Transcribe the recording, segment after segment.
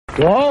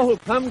To all who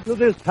come to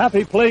this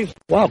happy place,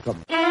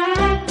 welcome.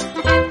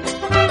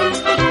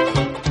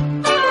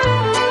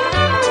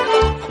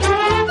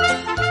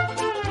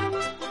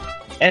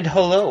 And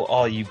hello,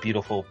 all you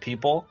beautiful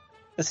people.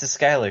 This is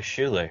Skylar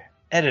Schuler,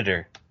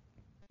 editor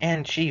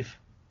and chief,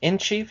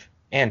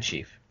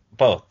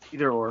 both.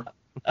 Either or.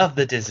 Of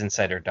the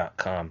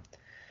DisInsider.com.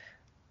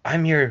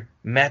 I'm your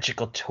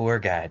magical tour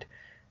guide,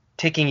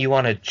 taking you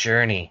on a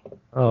journey.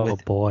 Oh,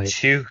 boy.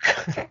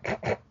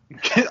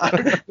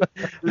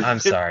 I'm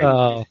sorry.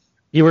 Oh,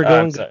 you were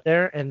going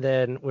there, and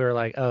then we were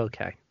like, oh,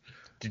 okay.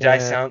 Did I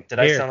sound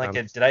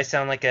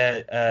like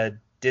a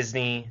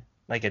Disney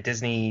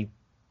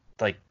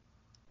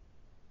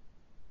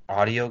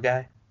audio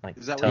guy? Like,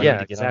 is that telling what you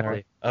to get exactly. on there?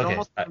 It Okay.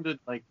 almost sounded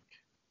like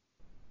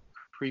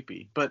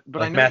creepy, but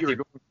Like I know Matthew, you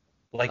were going.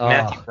 like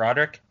Matthew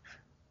Broderick.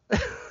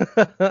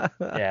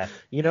 Yeah.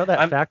 You know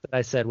that fact that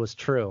I said was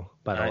true,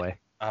 by the way.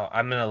 Oh,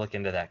 I'm going to look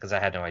into that because I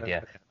had no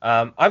idea.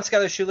 I'm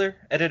Skylar Schuler,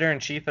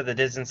 editor-in-chief of the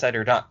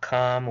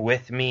DisInsider.com.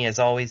 With me, as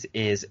always,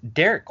 is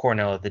Derek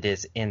Cornell of the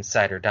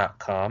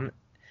DisInsider.com.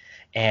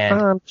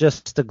 And I'm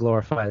just a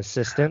glorified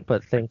assistant,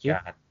 but thank you.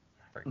 God, I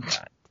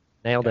forgot.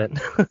 Nailed it.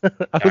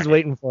 I was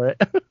waiting for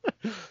it.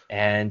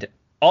 And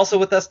also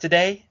with us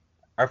today,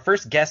 our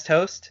first guest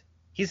host.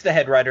 He's the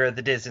head writer of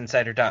the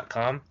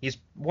DisInsider.com. He's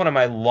one of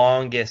my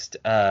longest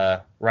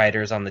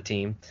writers on the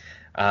team.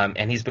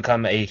 And he's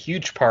become a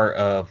huge part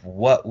of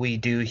what we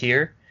do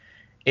here.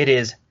 It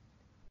is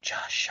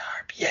Josh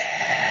Sharp.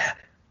 Yeah.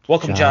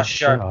 Welcome, Josh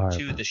Sharp,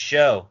 to the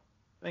show.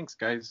 Thanks,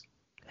 guys.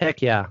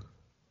 Heck yeah.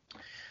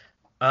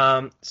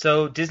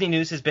 So Disney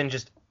news has been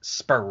just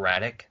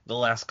sporadic the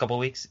last couple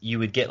weeks. You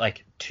would get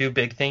like 2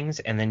 big things,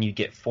 and then you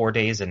get 4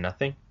 days of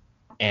nothing.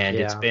 And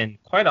It's been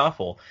quite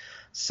awful.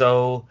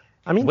 So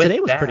I mean, today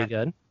was pretty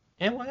good.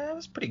 Yeah, well, it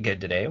was pretty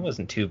good today. It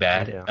wasn't too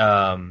bad.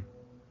 Yeah.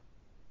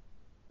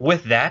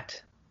 With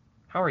that,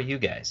 how are you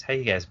guys? How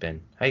you guys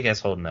been? How you guys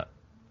holding up?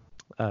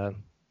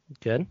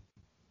 Good.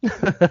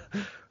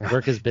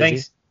 Work is busy.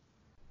 Thanks.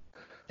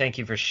 Thank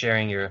you for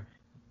sharing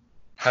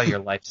how your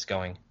life's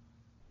going.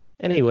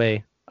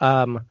 Anyway,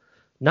 not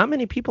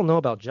many people know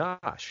about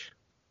Josh,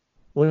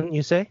 wouldn't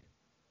you say?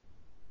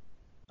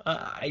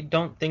 I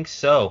don't think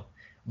so,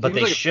 but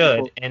they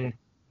should. And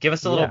give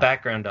us a little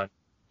background on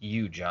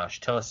you,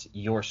 Josh. Tell us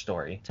your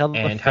story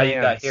and how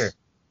you got here.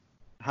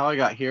 How I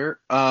got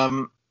here.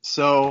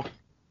 So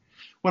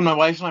when my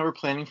wife and I were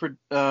planning for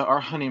our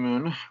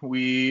honeymoon,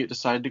 we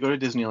decided to go to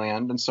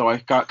Disneyland, and so I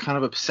got kind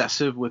of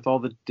obsessive with all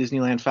the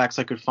Disneyland facts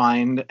I could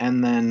find,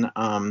 and then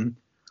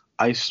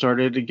I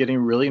started getting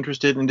really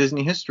interested in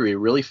Disney history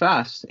really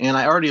fast, and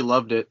I already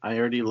loved it. I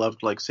already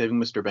loved, like, Saving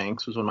Mr.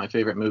 Banks was one of my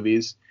favorite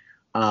movies,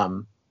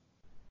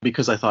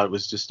 because I thought it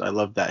was just, I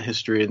loved that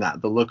history and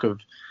the look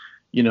of,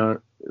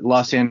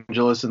 Los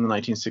Angeles in the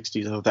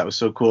 1960s. I thought that was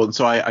so cool. And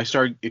so I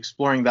started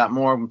exploring that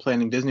more when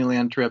planning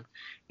Disneyland trip.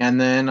 And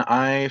then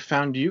I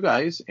found you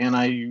guys, and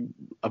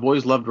I've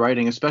always loved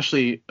writing,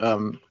 especially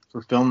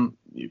for film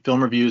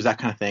reviews, that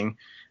kind of thing.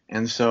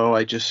 And so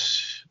I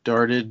just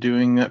started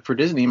doing that for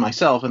Disney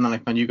myself, and then I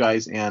found you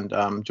guys and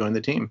joined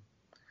the team.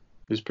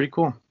 It was pretty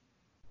cool.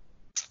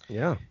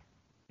 Yeah.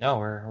 No,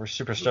 we're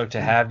super stoked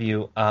to have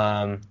you.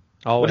 Always.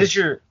 What is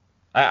your?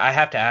 I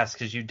have to ask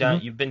because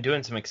you've been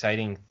doing some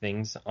exciting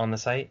things on the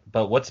site,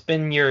 but what's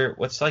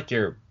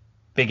your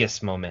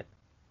biggest moment?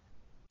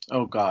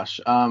 Oh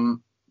gosh,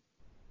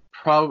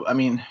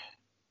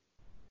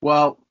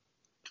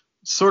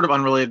 sort of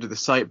unrelated to the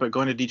site, but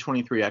going to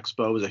D23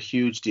 Expo was a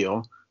huge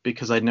deal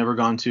because I'd never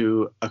gone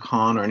to a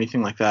con or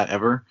anything like that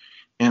ever,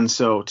 and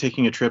so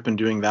taking a trip and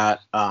doing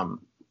that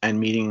and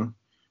meeting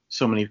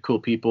so many cool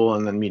people,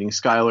 and then meeting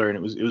Skylar, and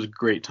it was a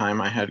great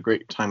time. I had a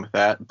great time with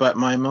that. But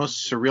my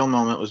most surreal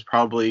moment was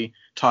probably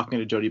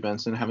talking to Jodie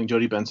Benson, having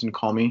Jodie Benson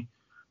call me.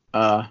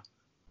 That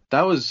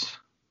was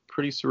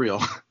pretty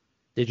surreal.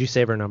 Did you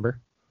save her number?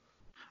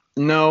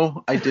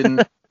 No, I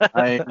didn't.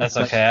 That's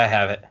okay. I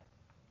have it.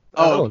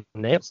 Oh,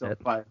 nailed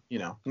it.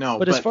 No.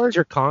 But as far as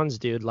your cons,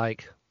 dude,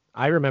 like,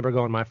 I remember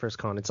going my first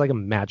con. It's like a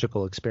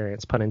magical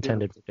experience, pun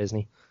intended, for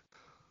Disney.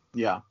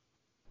 Yeah,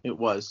 it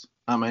was.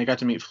 I got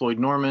to meet Floyd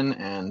Norman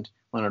and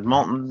Leonard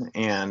Maltin,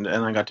 and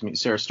I got to meet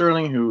Sarah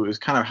Sterling, who is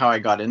kind of how I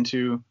got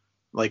into,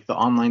 like, the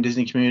online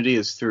Disney community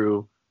is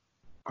through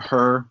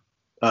her.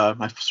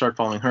 I started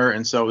following her,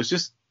 and so it was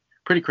just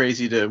pretty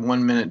crazy to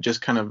 1 minute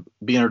just kind of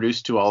be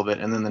introduced to all of it,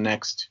 and then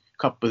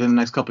within the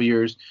next couple of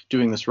years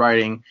doing this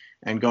writing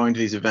and going to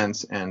these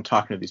events and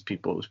talking to these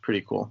people. It was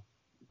pretty cool.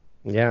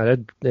 Yeah,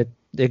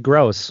 it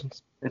grows.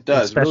 It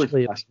does. Especially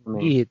really fast for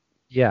me.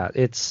 Yeah,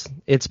 it's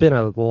been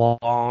a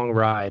long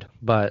ride,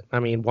 but I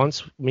mean,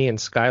 once me and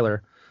Skylar,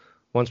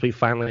 once we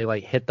finally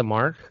like hit the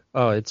mark,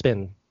 it's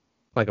been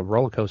like a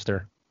roller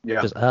coaster.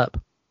 Yeah. Just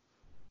up.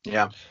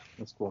 Yeah,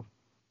 that's cool.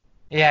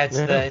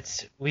 Yeah,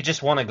 we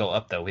just want to go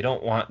up though. We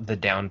don't want the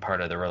down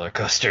part of the roller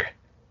coaster.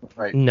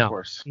 Right. No. Of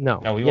course. No,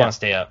 we want to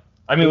stay up.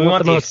 I mean, we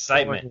want the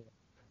excitement.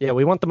 Yeah,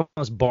 we want the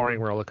most boring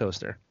roller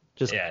coaster.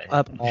 Just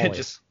up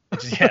always.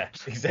 Yeah,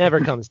 exactly.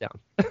 Never comes down.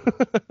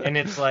 And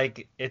it's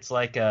like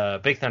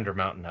Big Thunder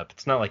Mountain up.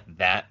 It's not like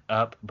that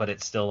up, but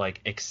it's still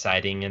like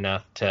exciting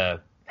enough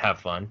to have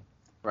fun.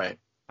 Right.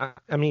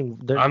 I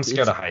mean, I'm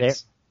scared of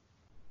heights.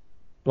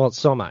 Well,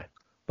 so am I,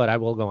 but I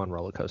will go on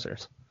roller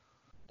coasters.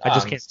 I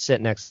just can't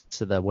sit next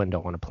to the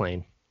window on a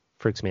plane.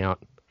 Freaks me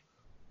out.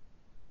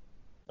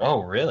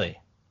 Oh, really?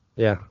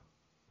 Yeah.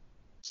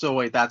 So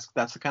wait, that's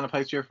the kind of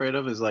heights you're afraid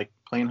of, is like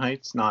plane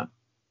heights, not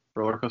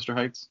roller coaster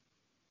heights?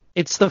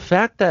 It's the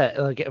fact that,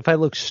 like, if I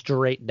look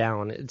straight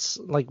down, it's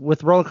like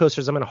with roller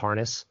coasters, I'm in a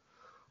harness,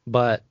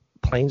 but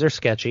planes are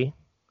sketchy,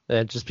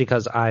 just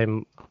because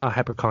I'm a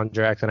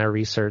hypochondriac and I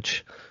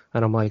research,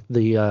 and I'm like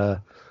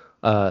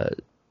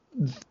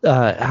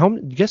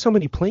guess how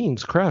many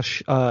planes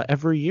crash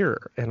every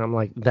year, and I'm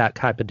like that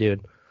type of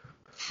dude.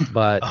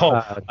 But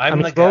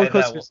I'm the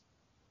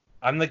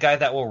guy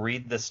that will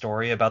read the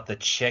story about the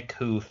chick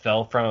who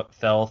fell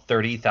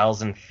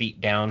 30,000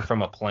 feet down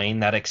from a plane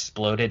that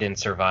exploded and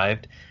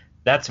survived.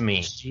 That's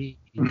me.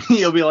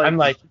 You'll be like, I'm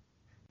like,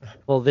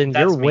 well, then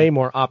you're way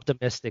more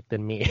optimistic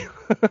than me.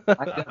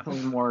 I'm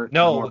definitely more.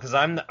 No, because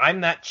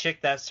I'm that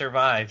chick that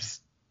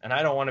survives, and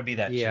I don't want to be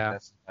that chick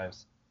that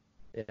survives.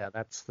 Yeah,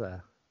 that's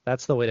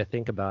the way to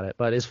think about it.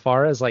 But as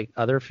far as like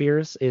other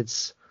fears,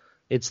 it's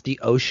the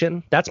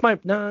ocean. That's probably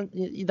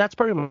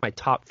my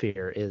top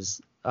fear is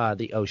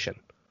the ocean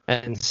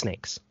and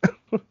snakes,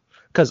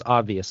 because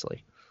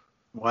obviously.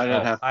 Why did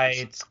it have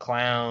heights,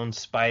 clowns,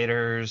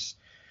 spiders,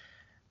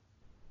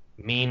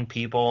 mean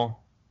people?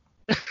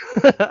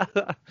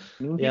 That's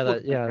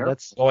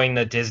going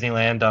to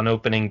Disneyland on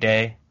opening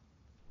day.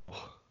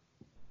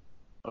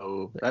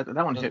 Oh, that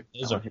one hit.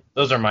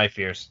 Those are my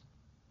fears.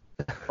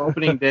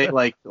 Opening day,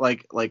 like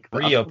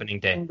reopening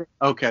day.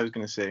 Okay, I was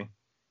gonna say.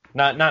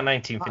 Not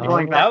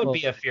 1955. That would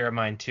be a fear of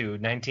mine too.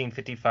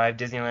 1955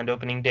 Disneyland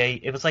opening day.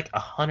 It was like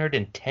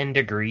 110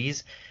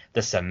 degrees.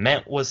 The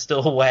cement was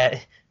still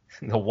wet.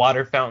 The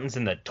water fountains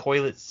and the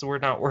toilets were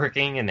not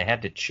working, and they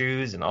had to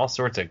choose, and all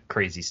sorts of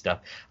crazy stuff.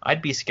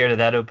 I'd be scared of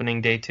that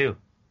opening day too.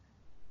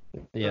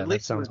 Yeah,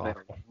 that sounds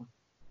awful.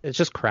 It's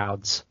just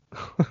crowds.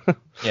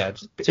 Yeah,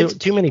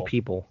 too many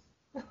people.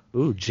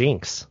 Ooh,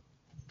 jinx.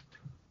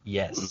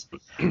 Yes.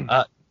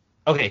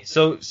 Okay,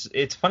 so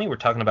it's funny we're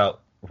talking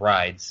about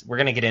rides. We're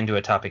going to get into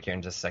a topic here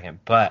in just a second,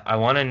 but I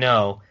want to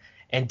know,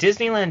 and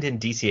Disneyland in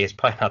DCA is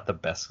probably not the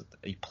best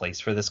place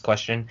for this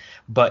question,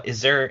 but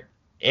is there,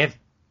 if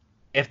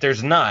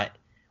there's not,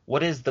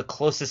 what is the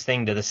closest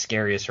thing to the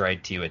scariest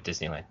ride to you at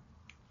Disneyland?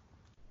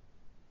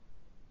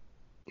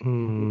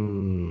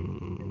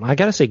 I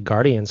gotta say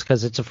Guardians,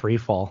 because it's a free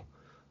fall,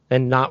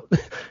 and not,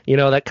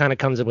 that kind of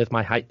comes in with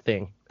my height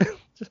thing.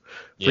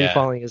 Free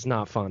falling is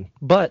not fun,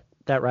 but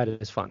that ride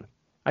is fun.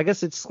 I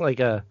guess it's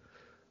like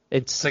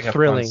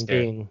thrilling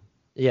being,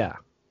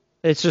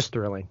 it's just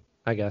thrilling,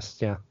 I guess,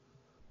 yeah.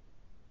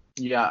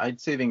 Yeah, I'd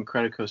say the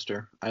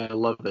Incredicoaster. I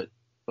love it,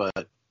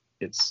 but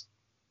it's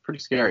pretty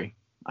scary.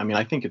 I mean,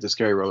 I think it's a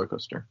scary roller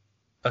coaster.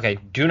 Okay,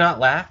 do not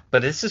laugh,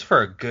 but this is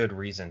for a good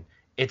reason.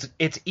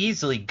 It's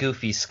easily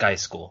Goofy's Sky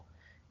School.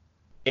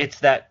 It's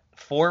that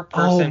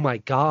 4-person. Oh my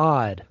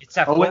God! It's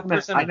that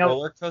 4-person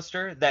roller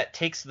coaster that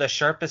takes the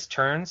sharpest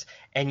turns,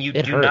 and you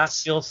do not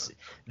feel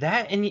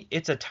that. And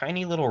it's a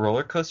tiny little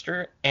roller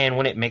coaster, and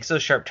when it makes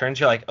those sharp turns,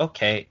 you're like,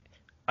 okay,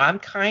 I'm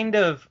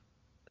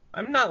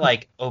not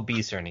like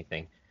obese or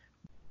anything,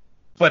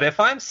 but if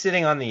I'm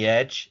sitting on the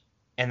edge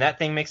and that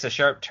thing makes a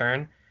sharp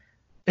turn,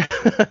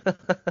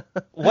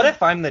 what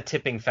if I'm the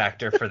tipping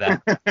factor for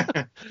that?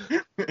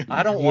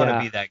 I don't want to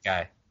be that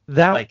guy.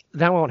 That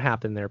won't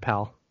happen there,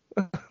 pal.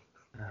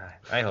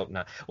 I hope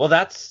not. Well,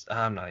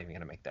 I'm not even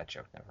gonna make that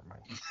joke. Never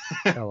mind.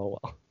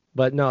 LOL.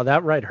 But no,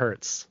 that ride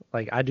hurts.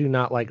 Like, I do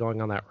not like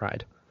going on that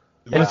ride.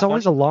 And it's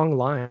always a long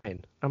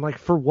line. I'm like,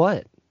 for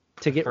what?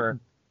 To get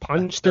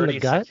punched in the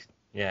gut?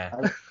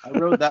 Yeah. I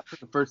rode that for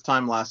the first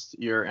time last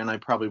year, and I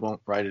probably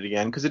won't ride it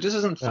again because it just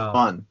isn't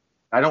fun.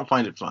 I don't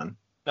find it fun.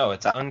 No,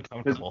 it's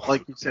uncomfortable.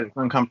 Like you said, it's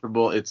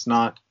uncomfortable. It's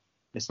not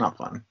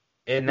fun.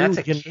 And that's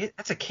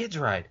a kid's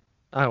ride.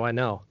 Oh, I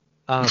know.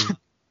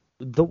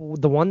 The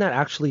one that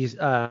actually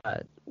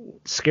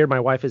scared my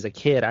wife as a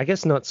kid, I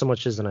guess not so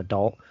much as an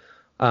adult,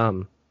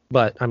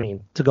 but I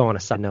mean, to go on a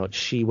side note,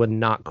 she would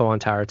not go on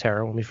Tower of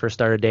Terror when we first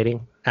started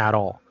dating at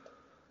all,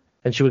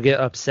 and she would get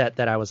upset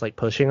that I was like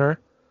pushing her.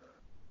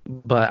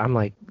 But I'm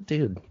like,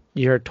 dude,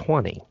 you're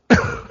 20.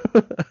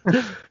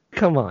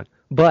 Come on.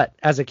 But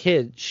as a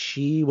kid,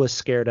 she was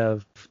scared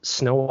of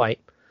Snow White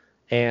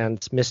and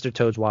Mr.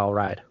 Toad's Wild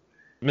Ride.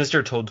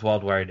 Mr. Toad's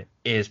Wild Ride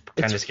is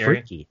kind of scary.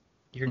 Freaky.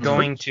 You're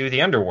going to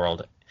the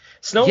underworld.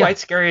 Snow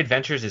White's Scary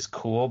Adventures is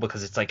cool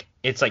because it's like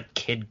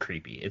kid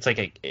creepy. It's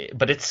like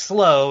but it's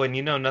slow and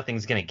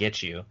nothing's gonna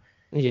get you.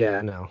 Yeah,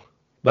 I know.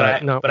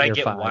 But I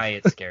get 5. Why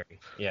it's scary.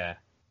 Yeah.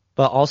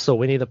 But also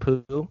Winnie the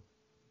Pooh.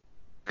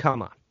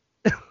 Come on.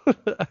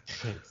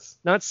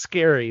 Not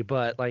scary,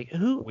 but like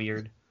who?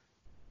 Weird.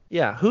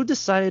 Yeah, who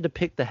decided to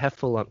pick the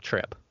Heffalump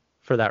trip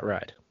for that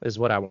ride? Is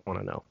what I want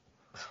to know.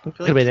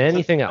 Could have been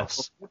anything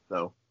else.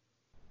 Though.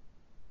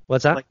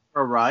 What's that? Like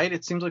for a ride,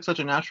 it seems like such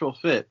a natural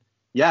fit.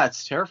 Yeah,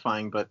 it's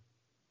terrifying, but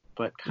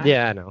kind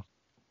Yeah, I know.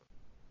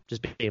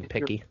 Just being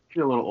picky. If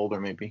you're a little older,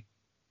 maybe.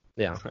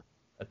 Yeah.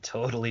 A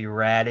totally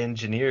rad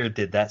engineer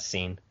did that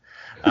scene.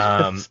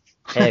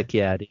 Heck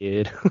yeah,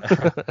 dude.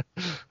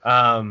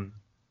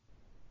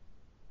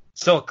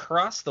 So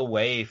across the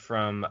way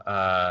from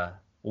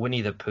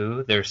Winnie the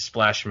Pooh, there's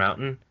Splash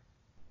Mountain.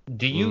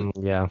 Do you?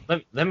 Yeah.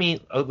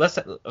 Let's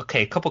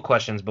okay. A couple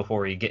questions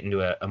before we get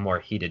into a more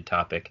heated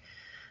topic.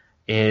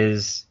 Do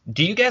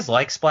you guys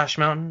like Splash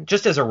Mountain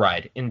just as a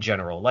ride in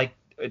general? Like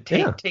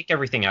take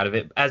everything out of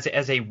it as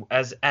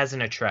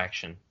an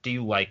attraction. Do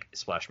you like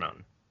Splash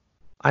Mountain?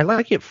 I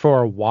like it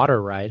for a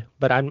water ride,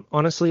 but I'm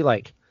honestly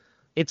like,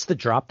 it's the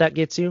drop that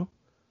gets you.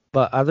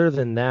 But other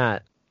than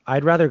that,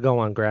 I'd rather go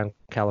on Grand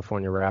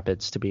California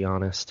Rapids, to be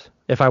honest,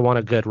 if I want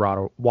a good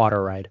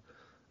water ride.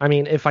 I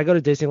mean, if I go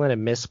to Disneyland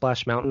and miss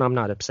Splash Mountain, I'm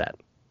not upset.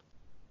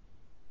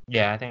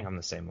 Yeah, I think I'm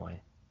the same way.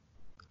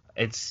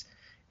 It's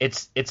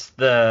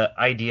the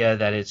idea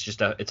that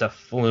it's a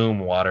flume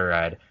water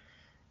ride.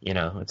 You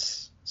know,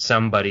 it's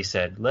somebody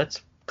said, let's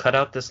cut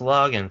out this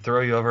log and throw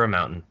you over a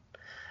mountain.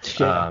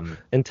 Yeah,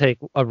 and take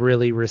a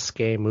really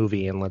risque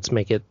movie and let's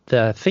make it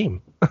the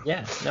theme.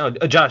 Yeah. No,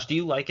 Josh, do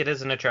you like it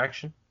as an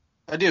attraction?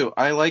 I do.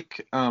 I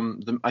like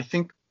I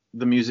think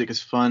the music is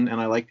fun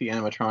and I like the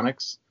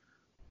animatronics.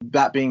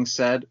 That being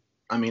said,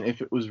 I mean,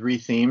 if it was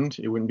rethemed,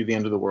 it wouldn't be the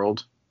end of the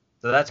world.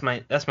 So that's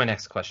my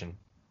next question.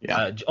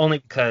 Yeah. Only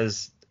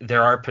because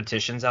there are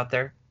petitions out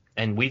there,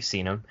 and we've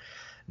seen them,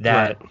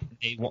 that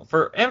they want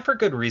for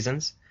good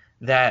reasons,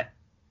 that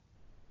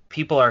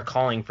people are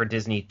calling for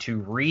Disney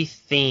to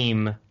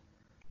retheme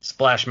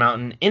Splash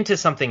Mountain into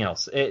something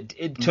else,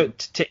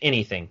 to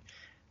anything.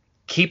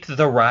 Keep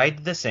the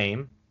ride the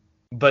same,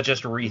 but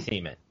just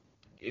retheme it.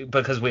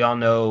 Because we all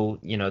know,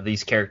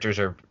 these characters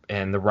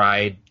and the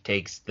ride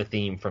takes the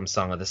theme from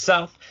Song of the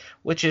South,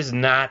 which is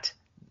not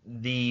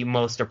the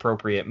most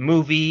appropriate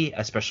movie,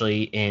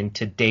 especially in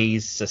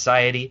today's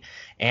society,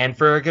 and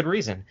for a good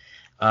reason.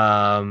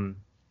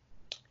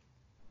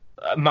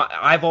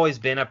 I've always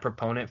been a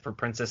proponent for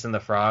Princess and the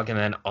Frog, and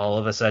then all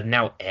of a sudden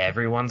now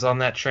everyone's on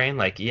that train.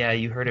 Like, yeah,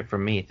 you heard it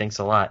from me. Thanks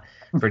a lot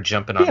for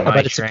jumping on my train.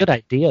 But it's a good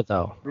idea,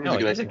 though. No,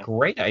 it's a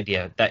great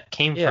idea. That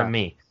came from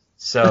me.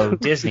 So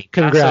Disney,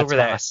 pass Congrats, over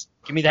that. boss.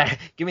 Give me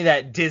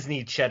that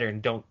Disney cheddar,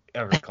 and don't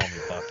ever call me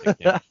boss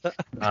again.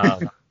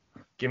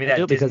 Give me that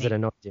do it Disney, because it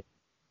annoys you.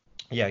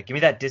 Yeah, give me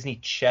that Disney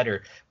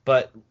cheddar.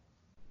 But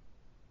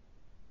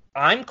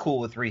I'm cool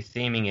with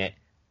retheming it.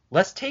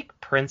 Let's take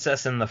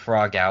Princess and the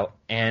Frog out,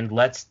 and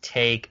let's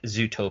take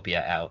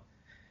Zootopia out.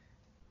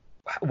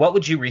 What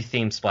would you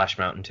retheme Splash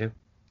Mountain to?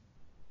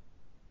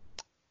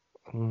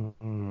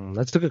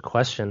 That's a good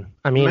question.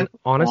 I mean,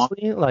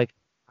 honestly, like,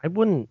 I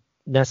wouldn't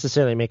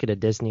necessarily make it a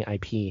Disney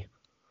IP.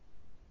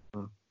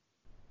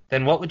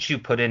 Then what would you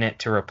put in it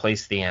to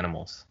replace the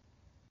animals?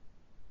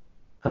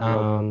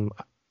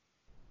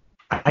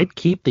 I'd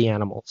keep the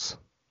animals.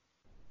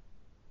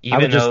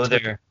 Even though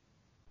they're...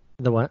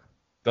 The what?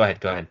 Go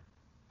ahead.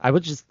 I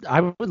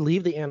would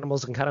leave the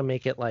animals and kind of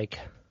make it like,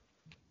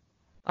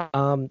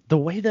 the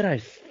way that I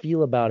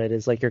feel about it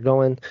is like you're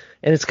going,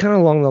 and it's kind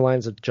of along the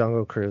lines of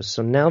Jungle Cruise.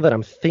 So now that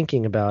I'm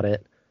thinking about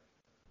it,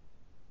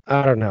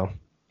 I don't know.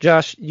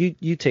 Josh,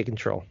 you take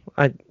control.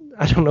 I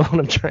don't know what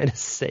I'm trying to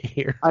say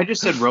here. I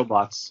just said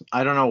robots.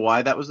 I don't know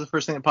why that was the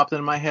first thing that popped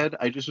into my head.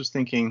 I just was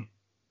thinking,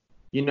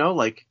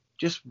 like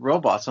just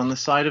robots on the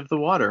side of the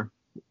water.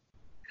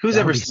 Who's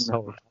ever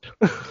seen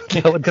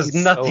that? Because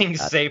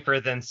nothing's safer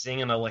than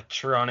seeing an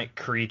electronic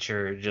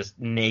creature just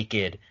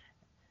naked,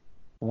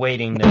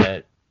 waiting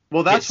to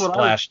that's get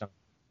splashed on.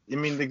 I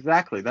mean,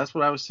 exactly. That's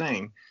what I was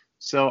saying.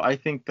 So I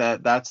think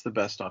that's the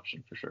best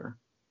option for sure.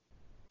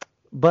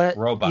 But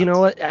robots. You know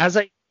what?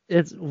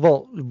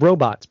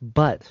 Robots.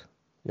 But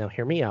now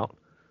hear me out.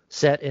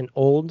 Set in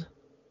old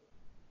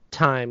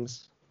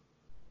times,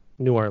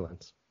 New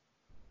Orleans.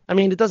 I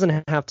mean, it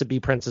doesn't have to be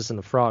Princess and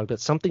the Frog, but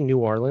something New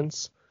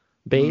Orleans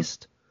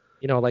based,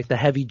 like the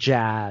heavy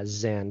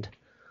jazz and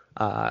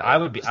I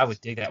would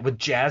dig that with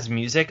jazz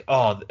music.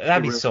 Oh,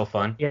 that'd be so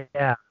fun.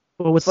 Yeah,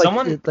 but with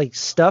like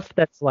stuff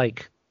that's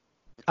like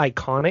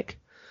iconic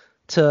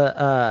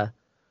to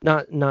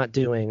not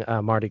doing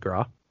Mardi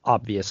Gras,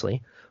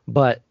 obviously,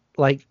 but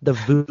like the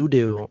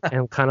voodoo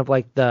and kind of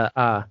like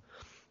a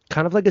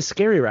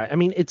scary ride. I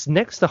mean, it's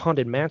next to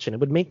Haunted Mansion. It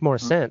would make more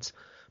sense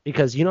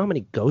because you know how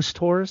many ghost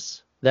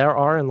tours there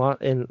are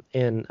in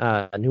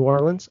New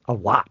Orleans? A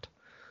lot.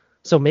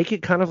 So make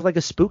it kind of like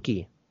a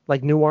spooky,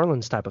 like New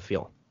Orleans type of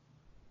feel.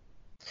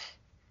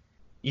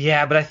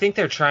 Yeah, but I think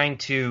they're trying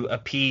to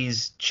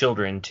appease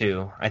children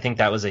too. I think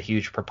that was a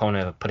huge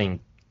proponent of putting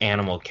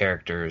animal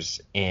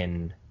characters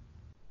in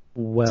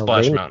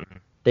Splash Mountain.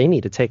 They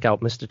need to take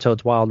out Mr.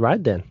 Toad's Wild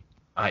Ride then.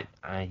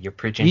 You're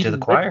preaching to the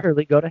choir.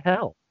 Literally go to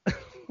hell.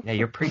 Yeah,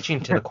 you're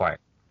preaching to the choir.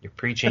 You're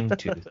preaching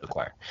to the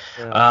choir.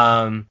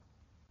 Yeah.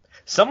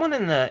 Someone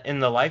in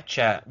the live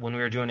chat when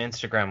we were doing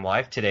Instagram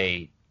Live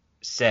today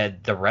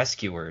said The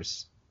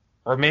Rescuers,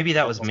 or maybe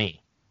that was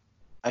me.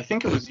 I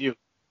think it was you.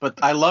 But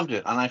I loved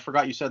it, and I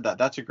forgot you said that.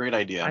 That's a great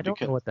idea. I don't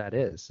know what that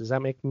is. Does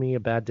that make me a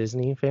bad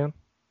Disney fan?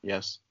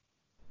 Yes.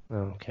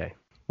 Oh, okay.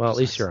 Well, at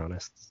least you're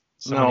honest.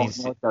 No,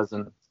 it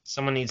doesn't.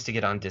 Someone needs to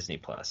get on Disney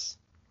Plus.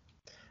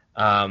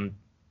 So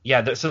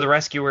the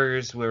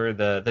rescuers were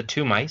the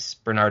two mice,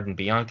 Bernard and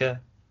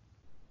Bianca,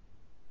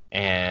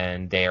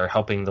 and they are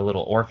helping the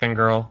little orphan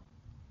girl.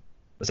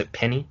 Was it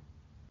Penny?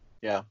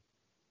 Yeah.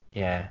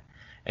 Yeah.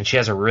 And she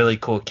has a really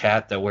cool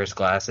cat that wears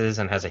glasses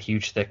and has a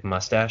huge, thick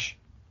mustache.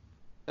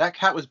 That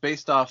cat was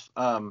based off.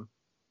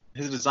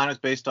 His design was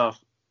based off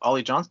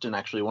Ollie Johnston,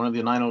 actually, one of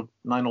the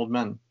nine old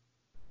men.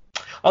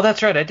 Oh,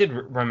 that's right. I did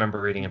remember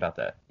reading about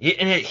that.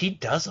 He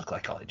does look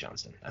like Ollie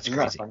Johnston. That's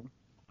crazy.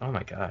 Oh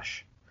my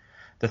gosh.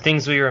 The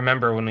things we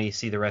remember when we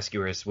see The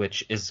Rescuers,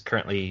 which is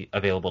currently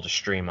available to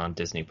stream on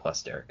Disney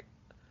Plus, Derek.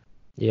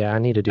 Yeah, I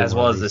need to do as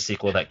well as the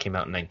sequel that came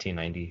out in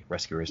 1990,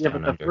 Rescuers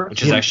Down Under,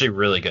 which is actually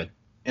really good.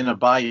 In a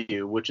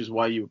bayou, which is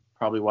why you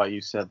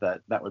said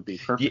that would be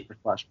perfect for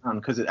Splash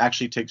Mountain, because it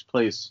actually takes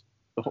place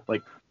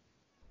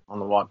on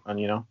the water,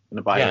 in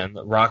a bayou. Yeah, in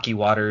the rocky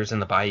waters in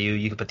the bayou.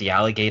 You could put the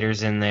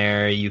alligators in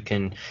there. You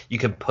could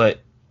put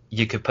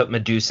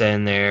Medusa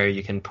in there.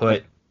 You can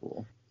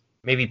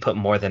maybe put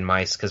more than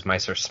mice, because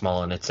mice are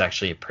small and it's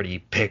actually a pretty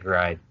big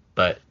ride.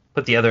 But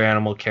put the other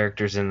animal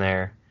characters in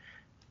there.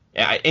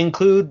 Yeah,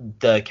 include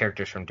the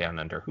characters from Down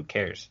Under. Who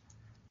cares?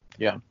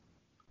 Yeah.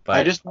 But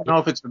I just don't know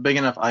if it's a big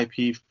enough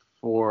IP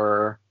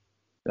for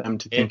them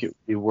to think it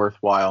would be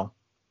worthwhile.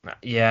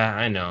 Yeah,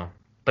 I know.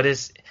 But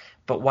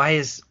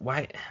why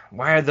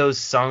are those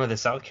Song of the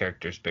South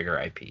characters bigger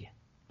IP?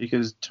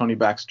 Because Tony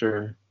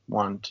Baxter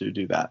wanted to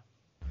do that.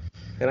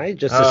 And I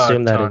just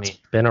assume that it's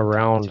been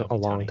around a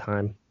long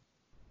time.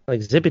 Like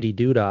Zippity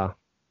Doodah.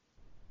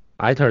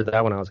 I heard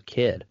that when I was a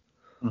kid.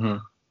 Mm-hmm.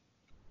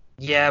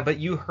 Yeah, but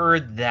you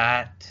heard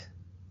that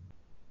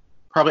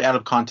probably out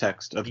of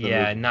context of the movie.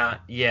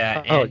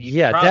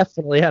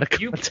 Definitely out of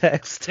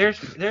context.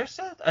 There's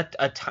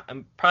a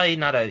time, probably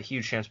not a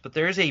huge chance, but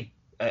there's a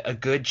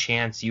good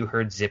chance you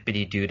heard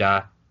Zippity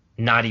Doodah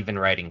not even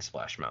riding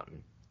Splash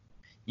Mountain.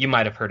 You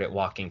might have heard it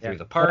walking through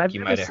the park. You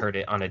might have heard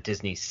it on a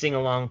Disney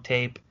sing-along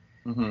tape.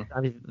 Mm-hmm.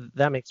 I mean,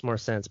 that makes more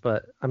sense.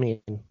 But I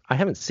mean, I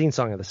haven't seen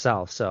Song of the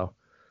South, so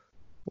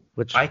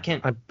it's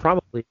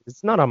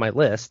not on my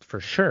list for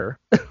sure.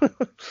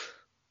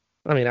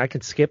 I mean, I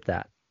could skip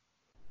that.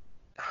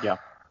 Yeah.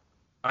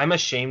 I'm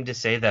ashamed to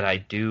say that I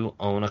do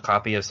own a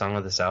copy of Song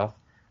of the South,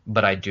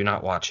 but I do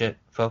not watch it,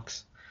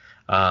 folks.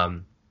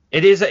 It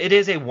is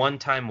a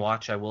one-time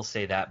watch, I will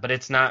say that, but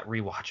it's not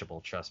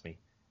rewatchable, trust me.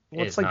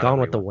 Well, it's like Gone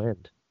with the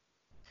Wind.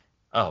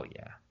 Oh,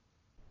 yeah.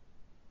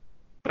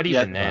 But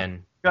even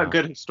then... It's got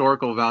good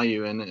historical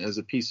value, and as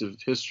a piece of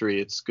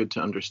history, it's good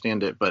to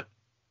understand it, but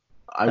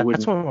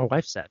That's what my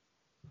wife said.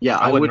 Yeah,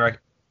 I wouldn't...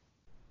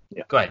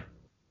 Yeah. Go ahead.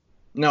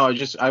 No,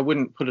 I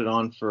wouldn't put it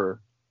on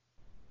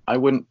I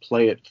wouldn't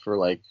play it for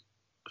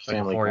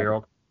family. Like a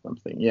 4-year-old?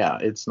 Something. Yeah,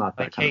 it's not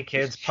that kind hey, of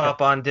kids,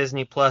 pop on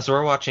Disney Plus.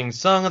 We're watching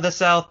Song of the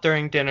South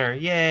during dinner.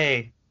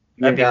 Yay.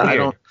 That'd be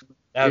weird.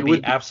 That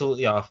would be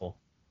absolutely awful.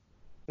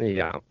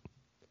 Yeah.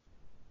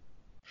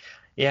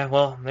 Yeah,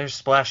 well, there's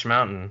Splash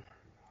Mountain.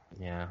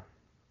 Yeah.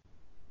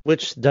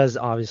 Which does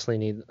obviously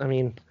need... I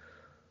mean...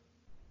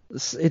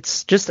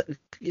 It's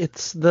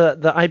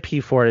the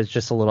IP for it is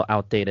just a little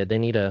outdated. They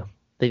need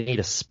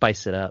to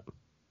spice it up.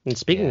 And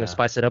speaking of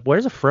spice it up,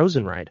 where's a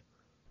Frozen ride?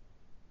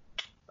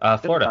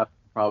 Florida,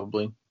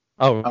 probably.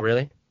 Oh,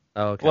 really?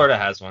 Oh, okay. Florida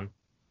has one.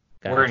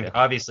 Gotcha.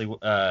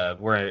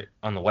 We're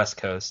on the West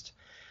Coast,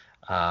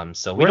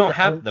 so we don't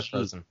have the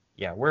Frozen.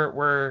 Yeah,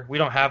 we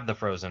don't have the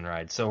Frozen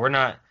ride, so we're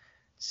not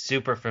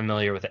super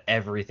familiar with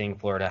everything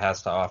Florida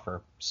has to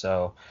offer.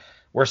 So.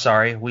 We're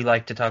sorry. We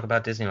like to talk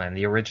about Disneyland,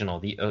 the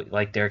original,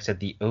 like Derek said,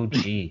 the OG,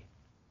 the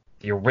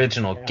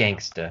original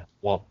gangsta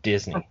Walt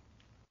Disney.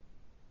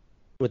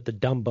 With the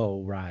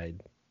Dumbo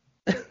ride.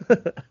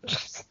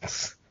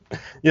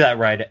 That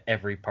ride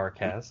every park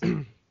has.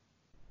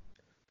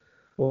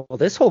 Well,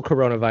 this whole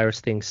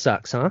coronavirus thing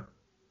sucks, huh?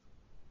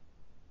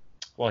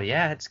 Well,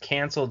 yeah, it's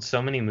canceled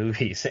so many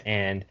movies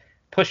and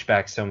pushed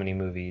back so many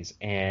movies,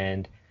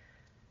 and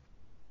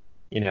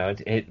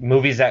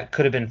movies that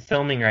could have been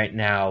filming right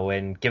now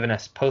and given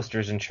us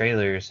posters and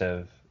trailers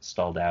have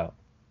stalled out.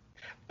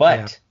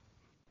 But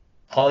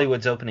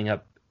Hollywood's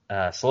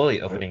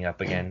slowly opening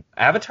up again.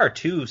 Avatar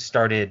 2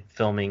 started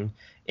filming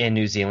in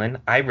New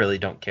Zealand. I really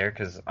don't care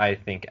because I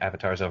think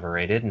Avatar's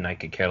overrated and I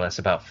could care less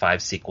about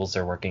 5 sequels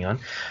they're working on.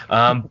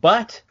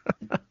 But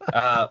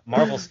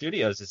Marvel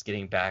Studios is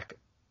getting back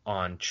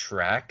on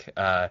track.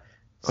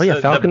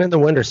 Falcon and the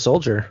Winter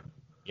Soldier.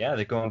 Yeah,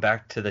 they're going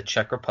back to the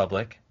Czech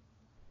Republic.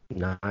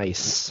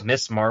 Nice.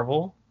 Miss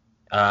Marvel,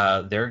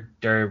 they're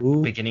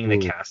beginning the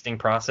casting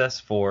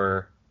process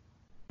for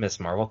Miss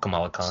Marvel,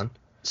 Kamala Khan.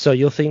 So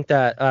you'll think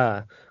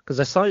that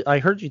because I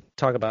heard you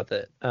talk about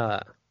that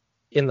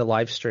in the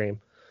live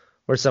stream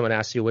where someone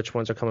asked you which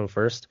ones are coming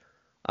first.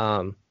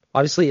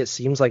 Obviously, it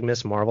seems like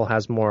Miss Marvel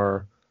has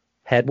more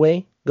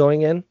headway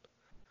going in.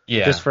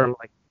 Yeah. Just from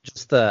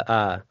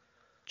the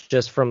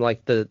just from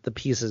like the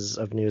pieces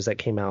of news that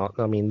came out.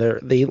 I mean,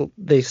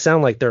 they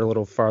sound like they're a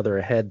little farther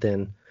ahead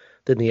than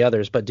the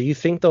others. But do you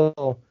think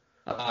they'll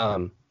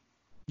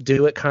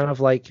do it kind of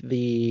like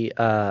the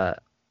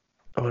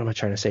what am I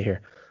trying to say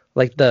here?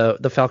 Like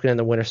the Falcon and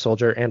the Winter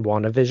Soldier and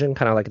WandaVision,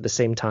 kind of like at the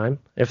same time?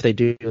 If they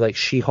do like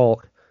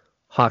She-Hulk,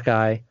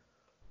 Hawkeye.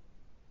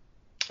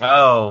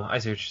 Oh, I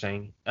see what you're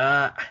saying.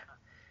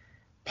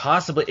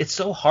 Possibly. It's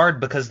so hard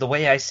because the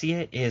way I see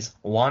it is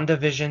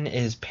WandaVision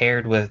is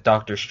paired with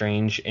Doctor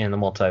Strange in the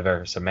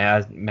Multiverse of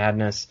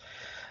Madness.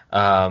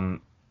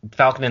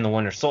 Falcon and the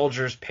Winter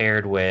Soldier's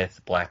paired with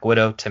Black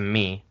Widow, to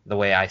me, the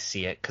way I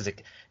see it. Because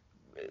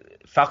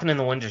Falcon and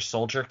the Winter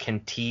Soldier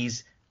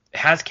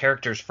has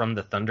characters from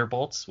the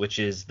Thunderbolts, which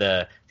is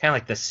the kind of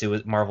like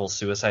the Marvel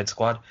Suicide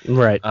Squad.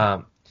 Right.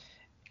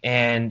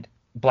 And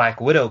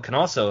Black Widow can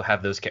also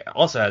have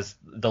also has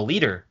the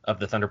leader of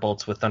the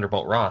Thunderbolts with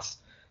Thunderbolt Ross.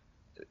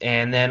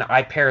 And then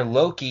I pair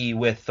Loki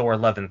with Thor: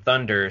 Love and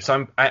Thunder.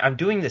 So I'm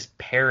doing this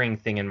pairing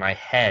thing in my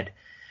head,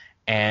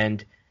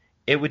 and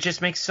it would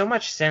just make so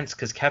much sense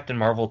because Captain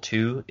Marvel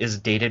 2 is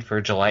dated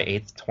for July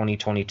 8th,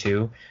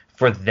 2022,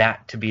 for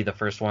that to be the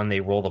first one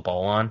they roll the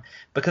ball on.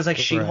 Because like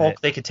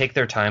She-Hulk, they could take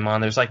their time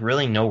on. There's like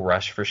really no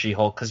rush for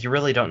She-Hulk because you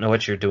really don't know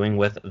what you're doing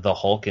with the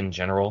Hulk in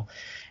general.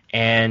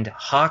 And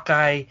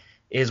Hawkeye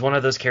is one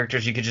of those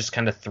characters you could just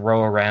kind of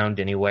throw around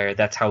anywhere.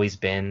 That's how he's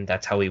been.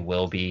 That's how he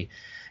will be.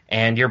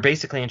 And you're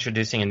basically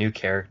introducing a new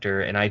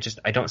character, and I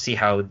don't see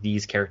how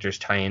these characters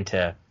tie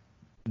into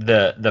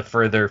the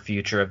further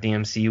future of the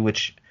MCU,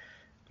 which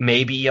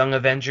may be Young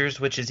Avengers,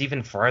 which is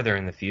even farther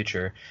in the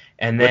future.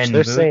 And then which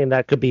they're saying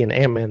that could be an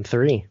Ant-Man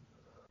 3.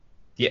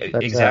 Yeah,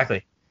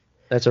 exactly.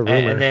 That's a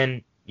rumor. And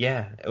then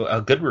a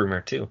good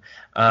rumor too.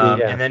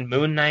 And then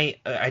Moon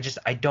Knight. I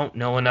don't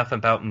know enough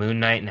about Moon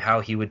Knight and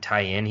how he would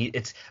tie in.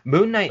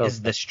 Moon Knight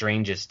is the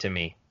strangest to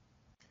me.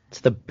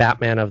 It's the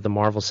Batman of the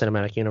Marvel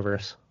Cinematic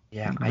Universe.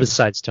 Yeah.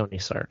 Besides Tony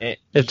Stark.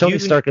 If Tony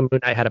Stark and Moon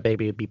Knight had a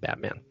baby, it'd be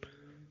Batman.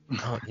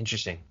 Oh,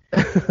 interesting.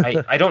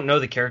 I don't know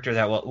the character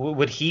that well.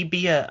 Would he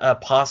be a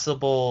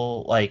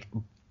possible, like,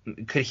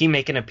 could he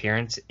make an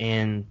appearance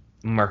in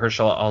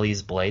Mahershala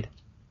Ali's Blade?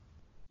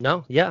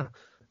 No, yeah.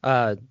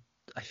 I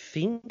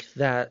think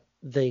that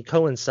they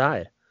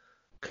coincide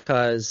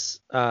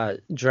because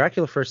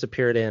Dracula first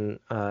appeared in,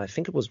 I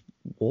think it was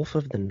Wolf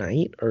of the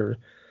Night or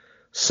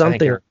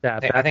something like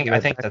that. I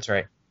think that's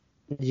right.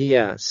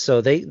 Yeah, so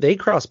they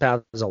cross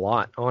paths a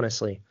lot,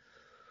 honestly.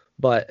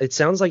 But it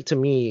sounds like to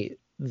me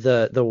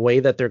the way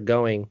that they're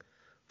going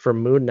for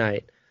Moon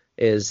Knight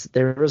is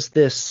there was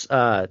this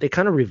they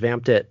kind of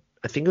revamped it.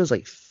 I think it was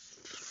like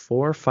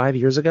 4 or 5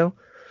 years ago,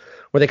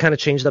 where they kind of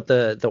changed up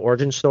the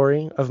origin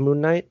story of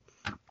Moon Knight,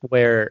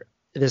 where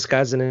this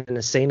guy's in an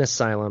insane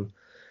asylum,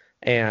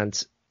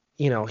 and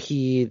you know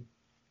he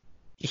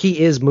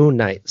is Moon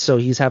Knight, so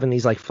he's having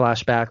these like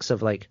flashbacks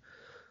of like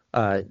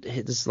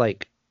his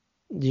like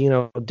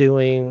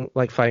doing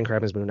like fighting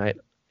crime as Moon Knight,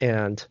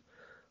 and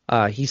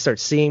he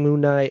starts seeing Moon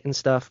Knight and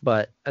stuff,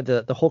 but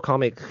the whole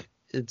comic,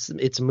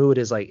 its mood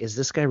is like, is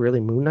this guy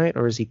really Moon Knight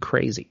or is he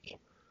crazy?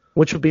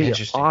 Which would be an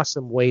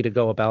awesome way to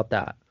go about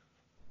that.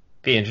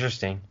 Be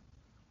interesting.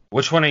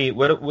 Which one are you?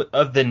 What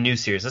of the new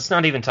series? Let's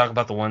not even talk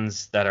about the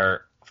ones that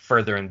are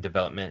further in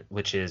development,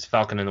 which is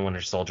Falcon and the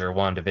Winter Soldier,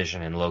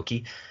 WandaVision, and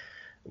Loki.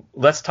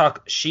 Let's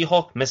talk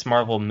She-Hulk, Miss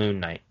Marvel, Moon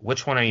Knight.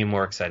 Which one are you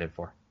more excited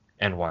for,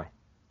 and why?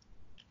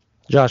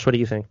 Josh, what do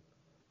you think?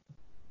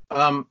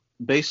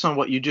 Based on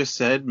what you just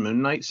said,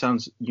 Moon Knight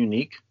sounds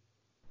unique,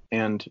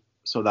 and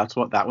so that's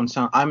what that one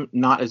sounds. I'm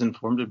not as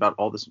informed about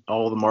all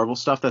the Marvel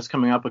stuff that's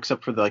coming up,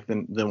 except for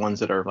the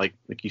ones that are like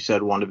you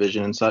said,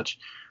 WandaVision and such.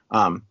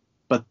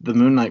 But the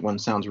Moon Knight one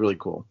sounds really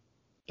cool.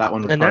 That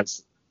one, and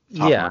that's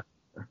yeah.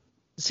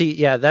 See,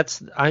 yeah,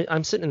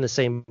 I'm sitting in the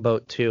same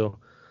boat too,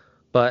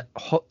 but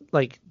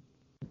like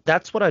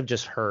that's what I've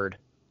just heard.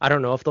 I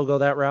don't know if they'll go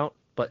that route,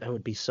 but it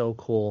would be so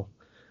cool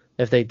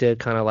if they did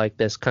kind of like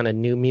this kind of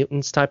New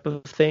Mutants type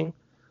of thing,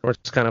 or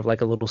it's kind of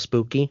like a little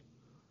spooky.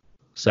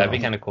 So that'd be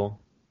kind of cool.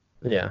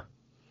 Yeah.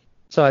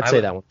 So I'd say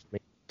that one for me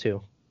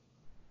too.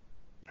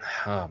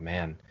 Oh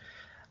man.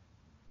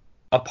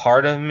 A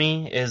part of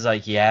me is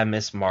like, yeah,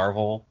 Miss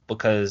Marvel,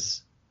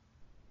 because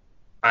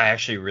I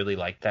actually really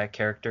like that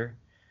character.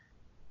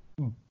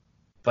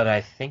 But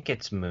I think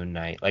it's Moon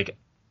Knight. Like,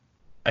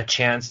 a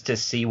chance to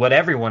see what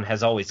everyone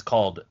has always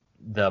called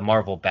the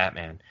Marvel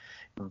Batman.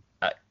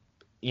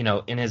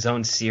 In his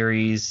own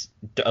series,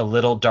 a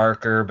little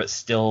darker, but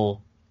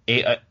still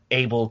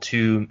able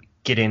to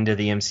get into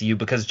the MCU.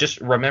 Because just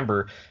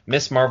remember,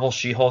 Miss Marvel,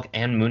 She-Hulk,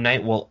 and Moon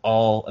Knight will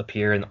all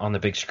appear on the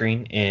big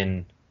screen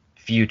in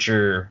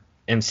future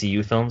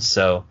MCU films.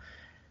 So,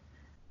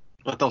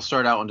 but they'll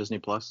start out on Disney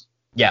Plus.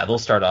 Yeah, they'll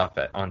start off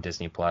on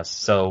Disney Plus.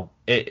 So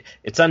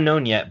it's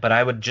unknown yet, but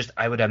I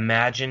would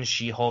imagine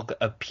She-Hulk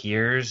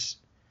appears.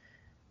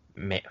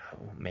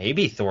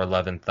 Maybe Thor: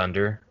 Love and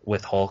Thunder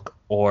with Hulk,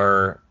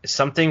 or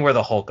something where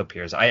the Hulk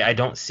appears. I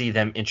don't see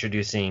them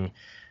introducing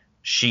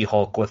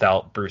She-Hulk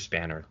without Bruce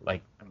Banner.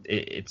 Like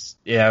it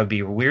would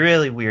be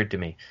really weird to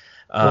me.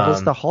 Well, was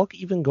Um, the Hulk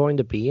even going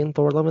to be in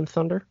Thor: Love and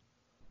Thunder?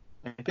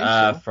 I think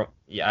so.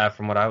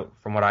 from what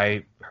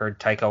I heard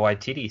Taika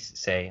Waititi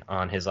say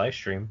on his live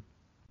stream,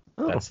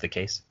 Oh, that's the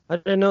case. I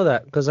didn't know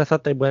that because I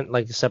thought they went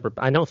like separate.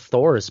 I know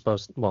Thor is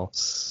supposed to, well,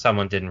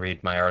 Someone didn't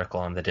read my article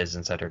on the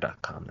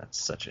DisInsider.com.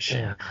 That's such a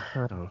shame.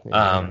 yeah, I don't.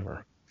 Yeah, Um,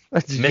 whatever.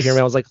 Did you Miss, hear me?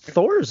 I was like,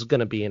 Thor's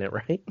gonna be in it,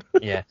 right?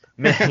 yeah,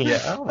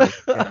 yeah. Oh my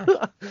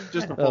gosh.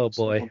 Just a Oh Hulk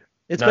boy, symbol.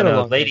 it's been a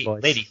long day, Lady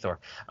boys. Lady Thor.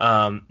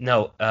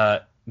 No,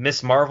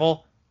 Miss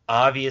Marvel.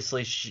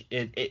 Obviously,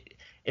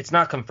 it's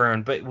not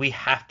confirmed, but we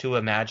have to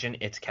imagine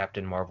it's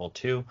Captain Marvel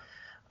too.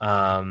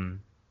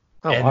 And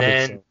Obviously.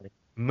 then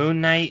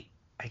Moon Knight.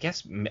 I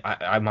guess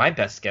my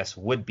best guess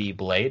would be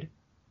Blade,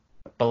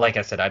 but like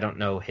I said, I don't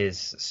know his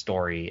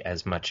story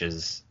as much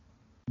as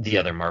the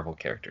other Marvel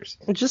characters.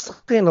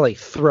 Just kind of like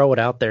throw it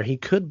out there. He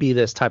could be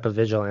this type of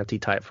vigilante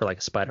type for like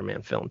a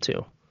Spider-Man film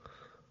too.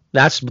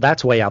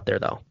 That's way out there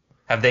though.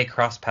 Have they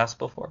crossed paths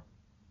before?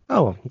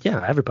 Oh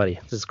yeah, everybody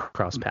just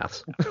cross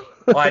paths.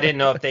 Well, I didn't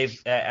know if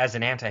they've, as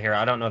an anti-hero,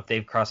 I don't know if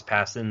they've crossed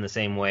paths in the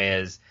same way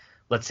as,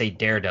 let's say,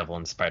 Daredevil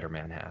and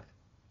Spider-Man have.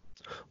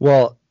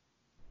 Well,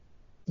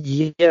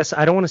 yes,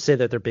 I don't want to say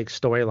that they're big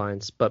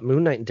storylines, but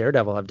Moon Knight and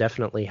Daredevil have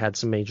definitely had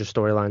some major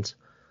storylines.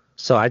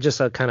 So I just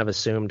kind of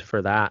assumed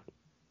for that.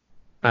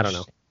 I don't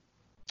know.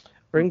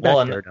 Bring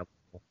back Daredevil.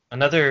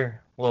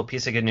 Another little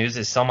piece of good news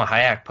is Selma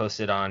Hayek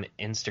posted on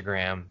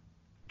Instagram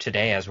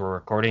today, as we're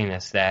recording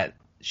this, that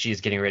she's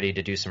getting ready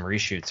to do some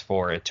reshoots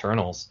for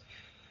Eternals.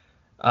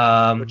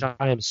 Which I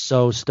am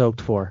so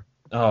stoked for.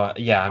 Oh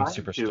yeah, I'm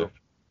super stoked.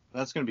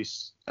 That's gonna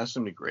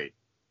be great.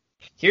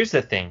 Here's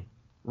the thing.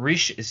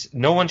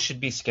 No one should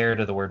be scared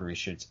of the word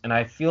reshoots, and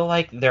I feel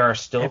like there are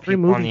still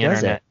people on the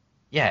internet.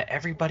 Yeah,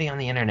 everybody on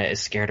the internet is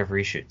scared of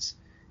reshoots.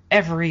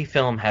 Every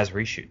film has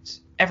reshoots.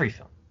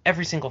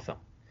 Every single film.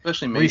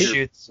 Especially major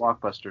reshoots,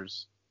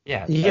 blockbusters.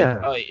 Yeah.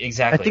 I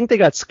Exactly. think they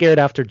got scared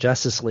after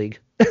Justice League.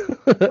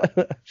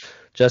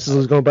 Justice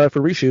League's going back for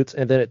reshoots,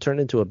 and then it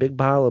turned into a big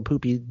pile of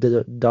poopy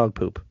dog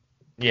poop.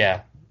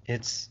 Yeah,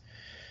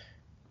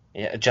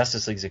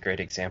 Justice League's a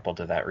great example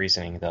to that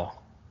reasoning, though.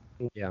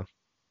 Yeah.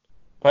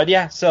 But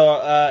yeah,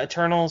 so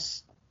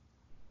Eternals,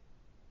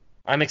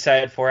 I'm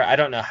excited for it. I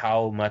don't know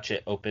how much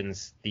it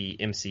opens the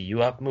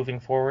MCU up moving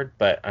forward,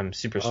 but I'm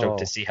super stoked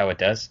to see how it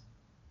does.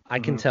 I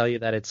can tell you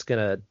that it's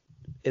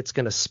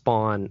gonna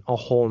spawn a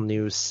whole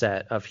new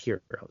set of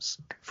heroes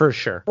for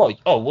sure. Well,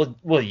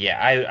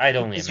 yeah. I'd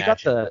only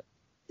imagine.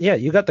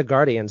 You got the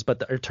Guardians, but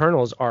the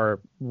Eternals are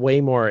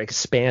way more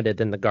expanded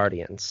than the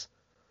Guardians,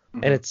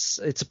 and it's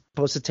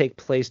supposed to take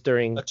place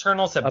during.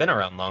 Eternals have been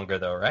around longer,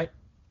 though, right?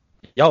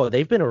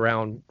 They've been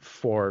around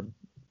for,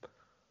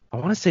 I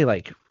want to say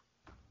like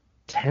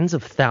tens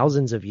of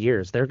thousands of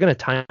years. They're gonna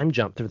time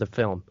jump through the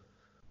film.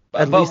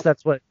 At least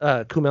that's what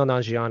Kumail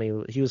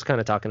Nanjiani, he was kind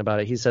of talking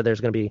about it. He said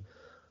there's going to be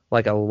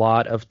like a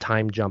lot of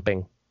time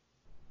jumping.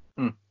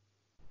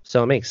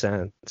 So it makes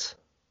sense.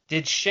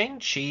 Did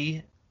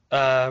Shang-Chi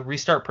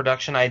restart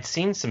production? I'd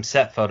seen some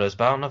set photos,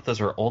 but I don't know if those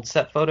were old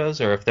set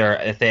photos or if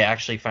they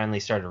actually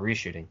finally started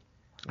reshooting.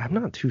 I'm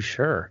not too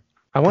sure.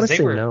 I want to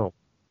say no.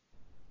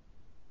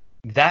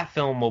 That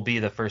film will be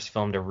the first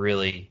film to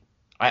really...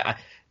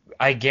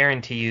 I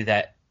guarantee you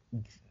that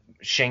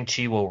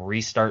Shang-Chi will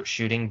restart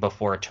shooting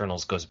before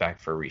Eternals goes back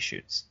for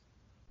reshoots,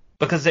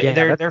 because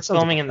they're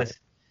filming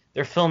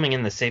they're filming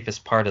in the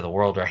safest part of the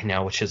world right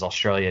now, which is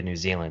Australia, New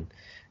Zealand.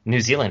 New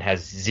Zealand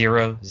has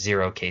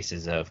zero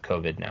cases of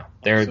COVID now.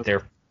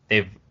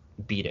 They've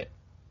beat it.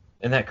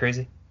 Isn't that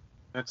crazy?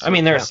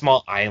 They're a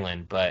small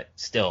island, but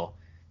still,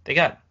 they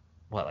got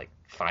like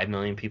 5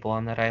 million people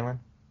on that island.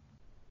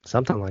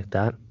 Something like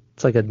that.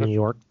 It's like a New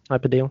York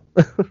type of deal.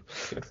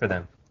 Good for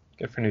them.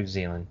 Good for New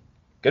Zealand.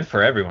 Good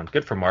for everyone.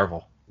 Good for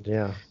Marvel.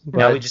 Yeah.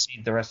 Now we just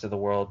need the rest of the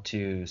world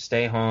to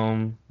stay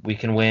home. We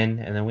can win,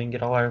 and then we can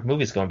get all our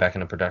movies going back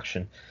into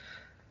production.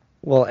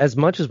 Well, as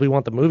much as we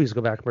want the movies to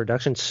go back in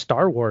production,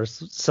 Star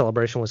Wars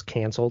Celebration was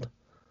canceled.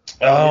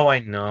 Oh, I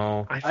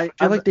know. I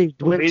feel like they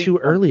went too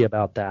early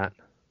about that.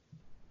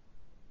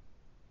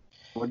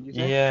 What did you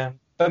say? Yeah,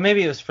 but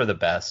maybe it was for the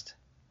best.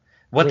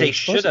 What they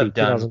should have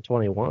done.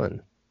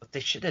 2021. What they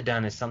should have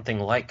done is something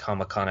like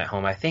Comic-Con at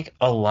home. I think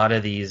a lot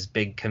of these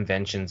big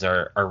conventions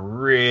are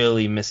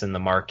really missing the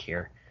mark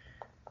here.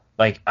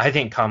 Like, I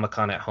think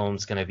Comic-Con at home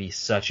is going to be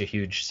such a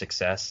huge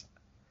success.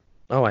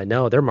 Oh, I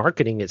know. They're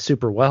marketing it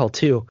super well,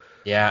 too.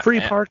 Yeah. Free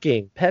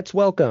parking. Pets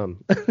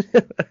welcome.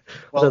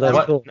 Well, so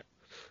that's cool.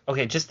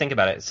 Okay, just think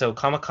about it. So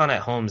Comic-Con at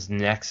home's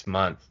next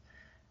month.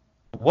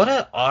 What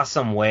an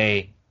awesome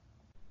way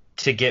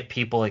to get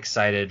people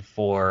excited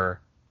for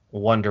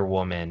Wonder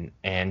Woman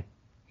and,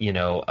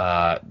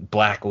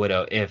 Black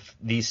Widow if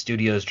these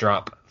studios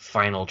drop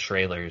final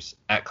trailers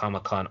at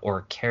Comic-Con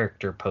or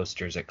character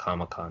posters at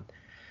Comic-Con.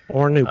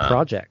 Or new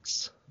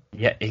projects.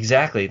 Yeah,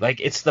 exactly.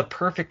 Like, it's the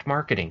perfect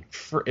marketing.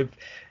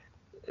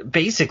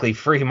 Basically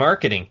free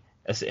marketing.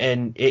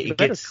 And it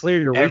gets...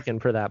 clear your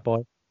weekend for that,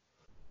 boy.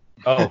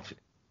 Oh,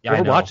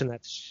 yeah,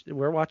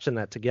 We're watching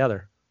that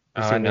together.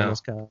 I know.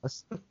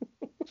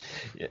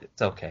 Yeah,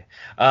 it's okay.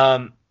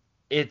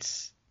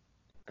 It's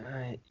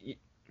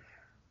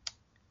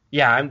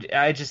Yeah,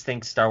 I just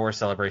think Star Wars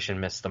Celebration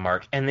missed the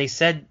mark. And they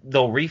said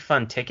they'll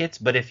refund tickets,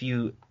 but if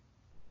you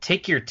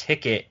take your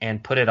ticket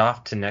and put it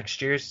off to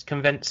next year's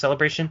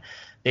celebration,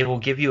 they will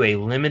give you a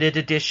limited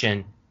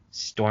edition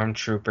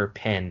Stormtrooper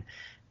pin.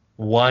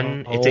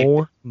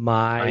 Oh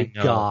my I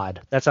know. God,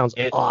 that sounds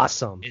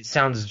awesome. It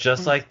sounds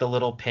just like the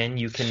little pin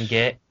you can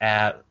get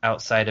at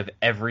outside of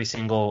every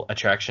single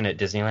attraction at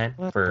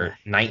Disneyland for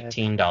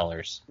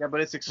 $19. Yeah,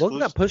 but it's exclusive.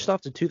 Well, it got pushed off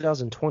to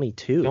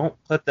 2022.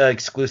 Don't put the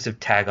exclusive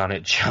tag on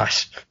it,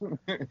 Josh.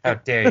 How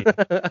dare you?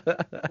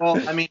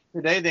 Well, I mean,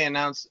 today they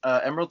announced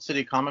Emerald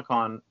City Comic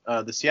Con,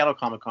 the Seattle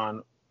Comic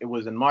Con. It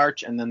was in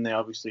March, and then they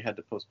obviously had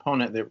to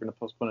postpone it. They were going to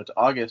postpone it to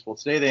August. Well,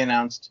 today they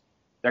announced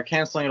they're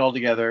canceling it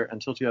altogether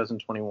until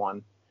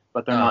 2021,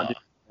 but they're not doing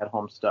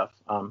at-home stuff.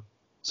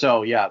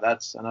 So, yeah,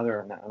 that's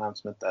another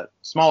announcement that's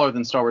smaller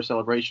than Star Wars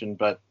Celebration,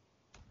 but,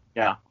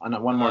 yeah,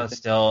 one more thing.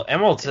 Still,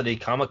 Emerald City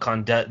Comic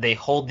Con, they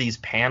hold these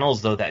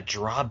panels, though, that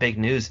draw big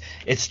news.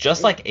 It's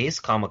just like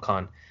Ace Comic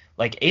Con.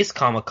 Like, Ace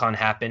Comic Con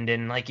happened,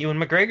 and, like, Ewan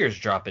McGregor's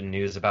dropping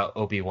news about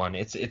Obi-Wan.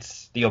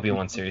 It's the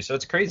Obi-Wan series, so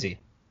it's crazy.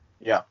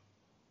 Yeah.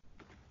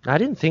 I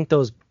didn't think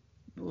those,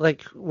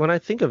 like, when I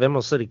think of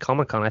Emerald City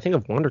Comic Con, I think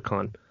of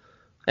WonderCon.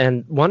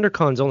 And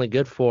WonderCon's only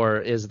good for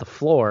is the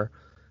floor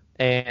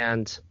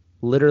and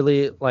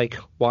literally like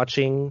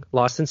watching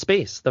Lost in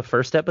Space, the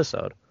first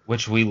episode.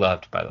 Which we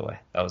loved, by the way.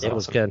 That was awesome. It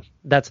was good.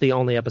 That's the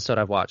only episode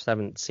I've watched. I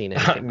haven't seen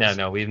it.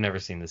 No, we've never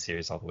seen the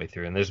series all the way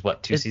through. And there's,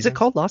 what, 2 seasons? Is it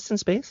called Lost in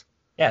Space?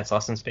 Yeah, it's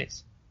Lost in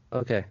Space.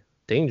 Okay.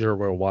 Danger,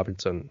 Will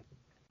Robinson.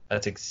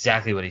 That's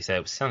exactly what he said.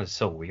 It sounded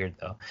so weird,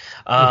 though.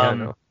 Yeah, I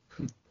know.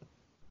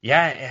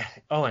 Yeah.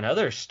 Oh, and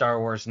other Star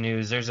Wars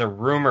news. There's a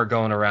rumor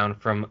going around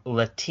from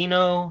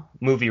Latino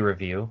Movie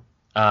Review.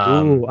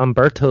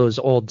 Umberto's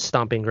old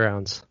stomping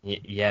grounds.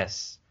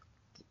 Yes.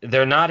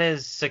 They're not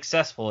as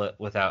successful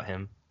without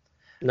him.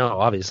 No,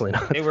 obviously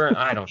not. They were.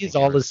 I don't. He's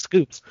all his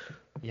scoops.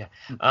 Yeah.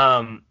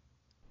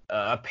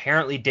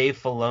 Apparently,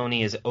 Dave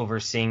Filoni is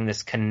overseeing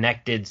this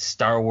connected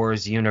Star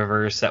Wars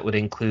universe that would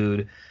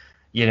include,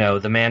 The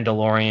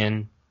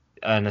Mandalorian,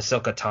 an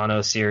Ahsoka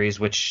Tano series,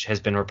 which has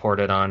been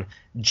reported on,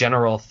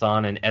 General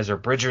Thrawn and Ezra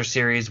Bridger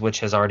series,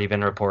 which has already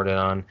been reported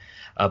on,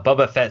 a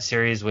Boba Fett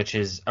series, which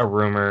is a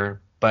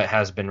rumor but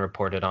has been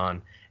reported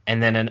on,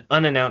 and then an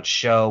unannounced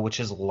show, which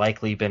has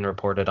likely been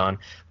reported on.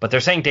 But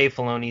they're saying Dave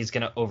Filoni is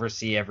going to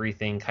oversee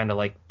everything, kind of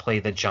like play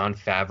the Jon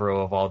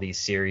Favreau of all these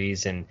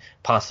series and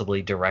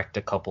possibly direct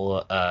a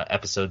couple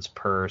episodes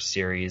per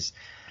series.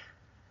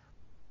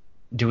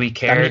 Do we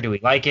care? Do we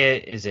like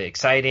it? Is it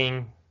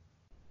exciting?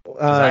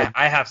 I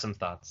have some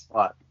thoughts.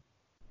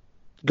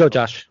 Go,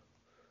 Josh.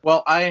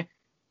 Well, I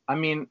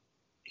mean,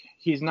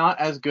 he's not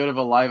as good of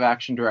a live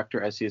action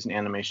director as he is an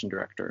animation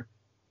director.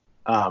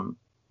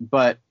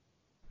 But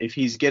if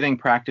he's getting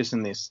practice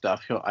in this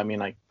stuff,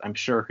 I'm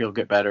sure he'll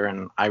get better.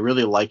 And I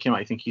really like him.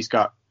 I think he's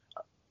got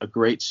a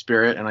great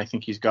spirit, and I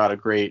think he's got a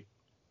great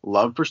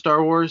love for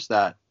Star Wars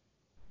that,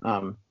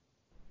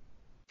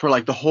 for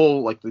like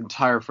the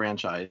entire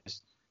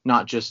franchise,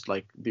 not just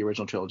like the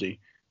original trilogy,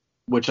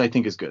 which I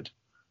think is good.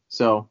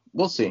 So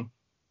we'll see.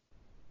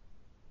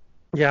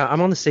 Yeah,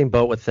 I'm on the same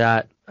boat with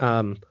that.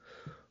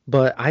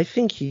 But I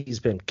think he's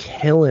been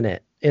killing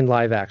it in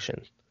live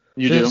action.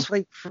 You just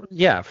do?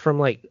 From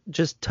like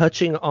just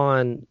touching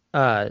on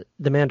The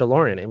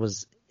Mandalorian, it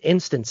was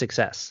instant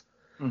success.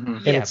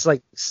 Mm-hmm. And it's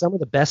like some of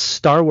the best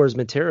Star Wars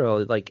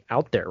material like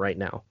out there right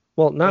now.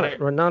 Well,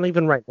 not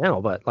even right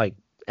now, but like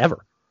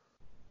ever.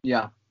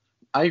 Yeah,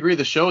 I agree.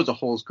 The show as a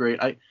whole is great.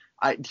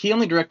 He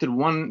only directed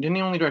one. Didn't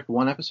he only direct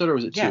one episode, or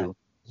was it two?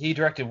 He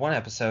directed one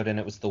episode, and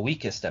it was the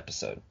weakest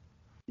episode.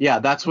 Yeah,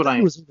 that's what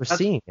he was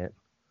overseeing it.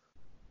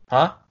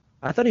 Huh?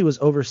 I thought he was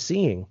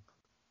overseeing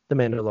The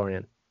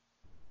Mandalorian.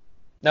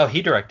 No,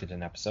 he directed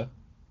an episode.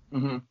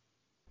 Mm-hmm.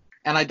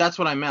 And that's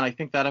what I meant. I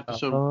think that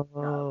episode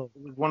was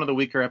one of the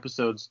weaker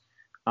episodes.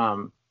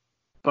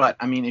 But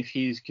I mean, if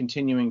he's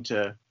continuing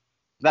to,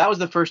 that was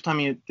the first time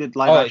he did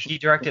live action. He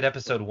directed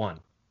episode 1,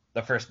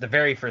 the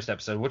very first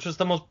episode, which was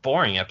the most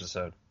boring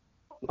episode.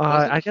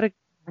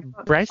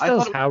 Bryce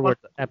Dallas Howard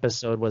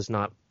episode was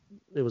not.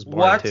 It was boring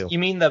what? too. You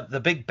mean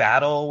the big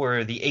battle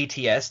where the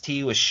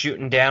ATST was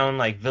shooting down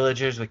like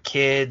villagers with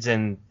kids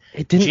and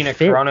Gina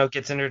Carano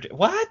gets introduced?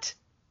 What?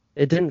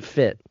 It didn't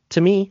fit.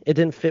 To me, it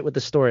didn't fit with the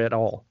story at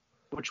all.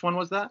 Which one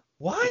was that?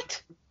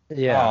 What?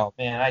 Yeah. Oh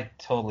man, I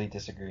totally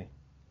disagree.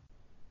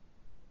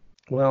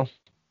 Well,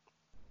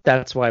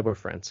 that's why we're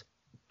friends.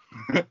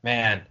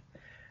 Man,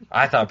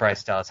 I thought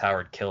Bryce Dallas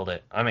Howard killed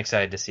it. I'm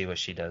excited to see what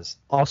she does.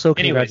 Also,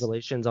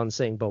 congratulations on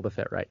saying Boba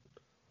Fett right.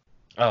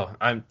 Oh,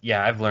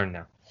 I've learned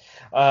now.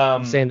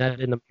 I'm saying that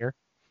in the mirror.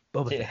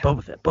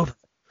 Boba Fett.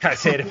 I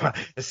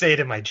say it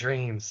in my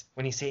dreams.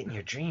 When you say it in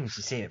your dreams,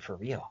 you say it for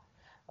real.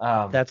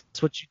 That's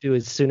what you do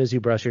as soon as you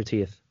brush your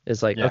teeth.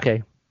 It's like,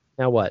 okay,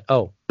 now what?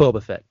 Oh,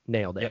 Boba Fett.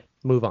 Nailed it. Yep.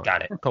 Move on.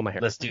 Got it. Comb my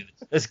hair. Let's do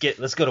this.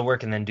 Let's go to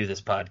work and then do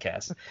this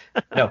podcast.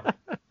 No.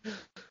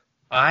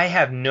 I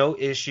have no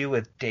issue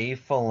with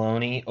Dave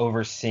Filoni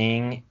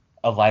overseeing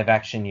a live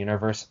action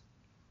universe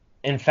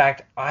In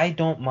fact, I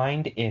don't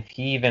mind if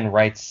he even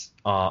writes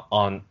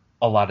on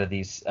a lot of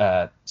these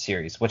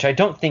series, which I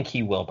don't think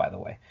he will, by the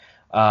way.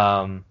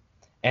 Um,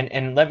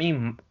 and let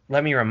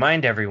me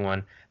remind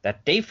everyone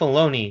that Dave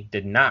Filoni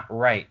did not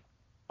write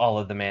all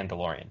of The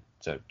Mandalorian.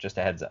 So just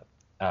a heads up.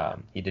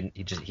 He didn't.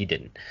 He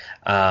didn't.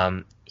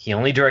 He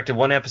only directed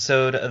one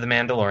episode of The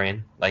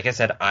Mandalorian. Like I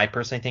said, I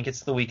personally think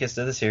it's the weakest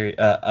of the series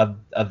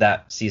of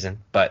that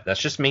season, but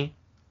that's just me.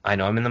 I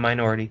know I'm in the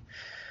minority.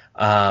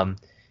 Um,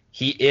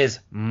 he is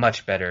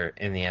much better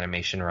in the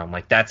animation realm.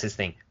 Like that's his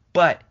thing.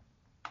 But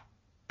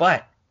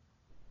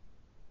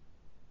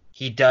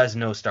he does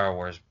know Star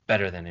Wars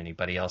better than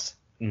anybody else,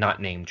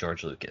 not named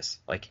George Lucas.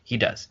 Like he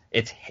does.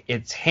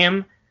 It's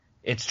him.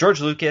 It's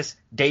George Lucas,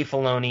 Dave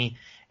Filoni,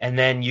 and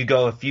then you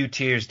go a few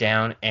tiers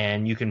down,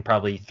 and you can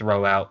probably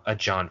throw out a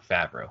Jon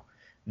Favreau.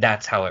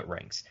 That's how it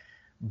ranks.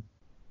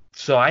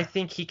 So I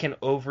think he can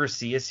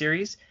oversee a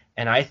series,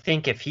 and I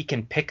think if he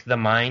can pick the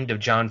mind of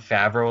Jon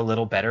Favreau a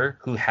little better,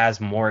 who has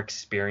more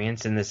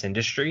experience in this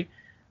industry,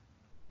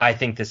 I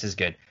think this is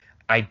good.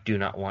 I do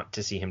not want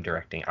to see him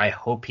directing. I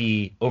hope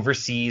he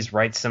oversees,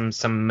 writes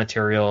some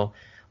material,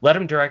 let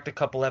him direct a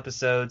couple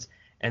episodes,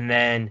 and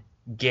then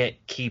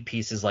get key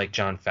pieces like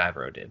Jon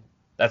Favreau did.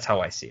 That's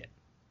how I see it.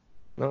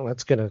 Well,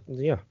 that's gonna,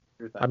 yeah.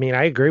 I mean,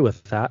 I agree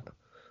with that,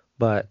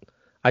 but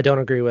I don't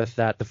agree with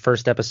that the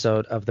first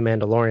episode of The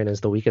Mandalorian is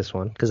the weakest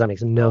one, because that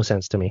makes no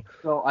sense to me.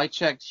 So I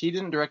checked. He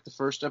didn't direct the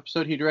first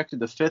episode. He directed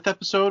the 5th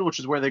episode, which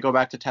is where they go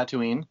back to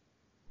Tatooine. Do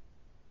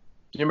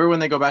you remember when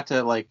they go back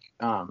to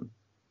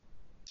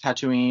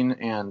Tatooine,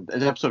 and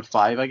it's episode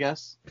 5, I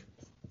guess?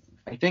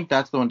 I think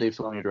that's the one Dave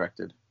Filoni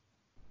directed.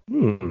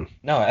 No,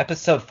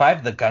 episode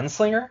 5, The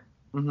Gunslinger?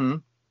 Mm-hmm.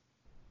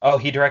 Oh,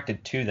 he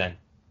directed 2 then.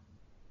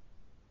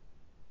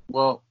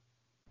 Well,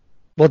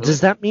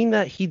 does that mean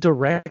that he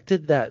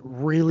directed that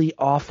really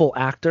awful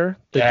actor?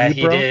 Yeah,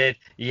 he bro? did.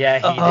 Yeah,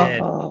 he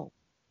did.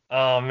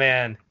 Oh,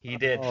 Man, he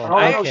did.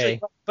 okay.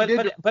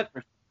 But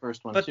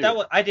first one but too. that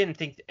was, I didn't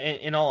think,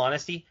 in all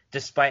honesty,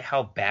 despite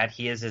how bad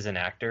he is as an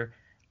actor,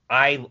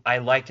 I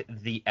liked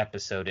the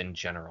episode in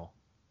general.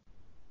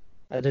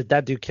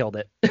 That dude killed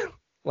it.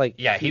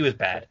 Yeah, he was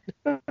bad.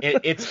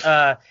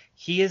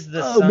 He is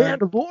the Oh, son.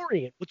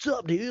 Mandalorian, what's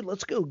up, dude?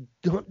 Let's go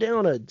hunt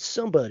down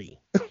somebody.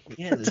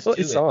 Yeah, let's what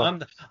do he it. saw.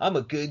 I'm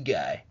a good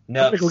guy.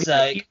 No, I'm gonna go get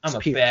psych. I'm a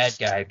Pierce.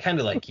 bad guy, kind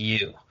of like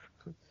you.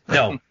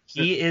 No,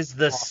 he is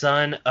the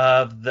son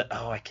of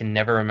I can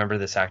never remember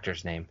this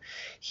actor's name.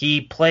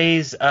 He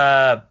plays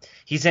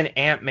he's in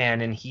Ant-Man,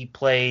 and he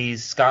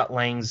plays Scott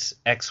Lang's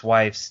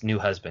ex-wife's new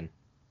husband.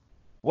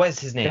 What is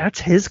his name?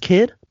 That's his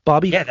kid,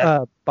 Bobby.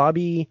 Yeah,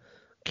 Bobby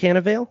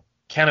Cannavale.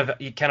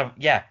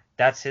 Yeah,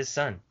 that's his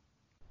son.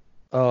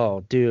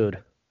 Oh, dude.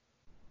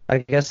 I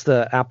guess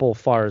the apple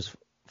falls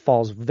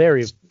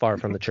very far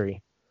from the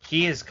tree.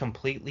 He is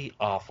completely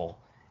awful,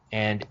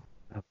 and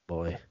Oh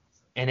boy.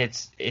 and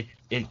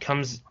it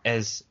comes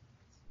as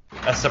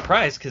a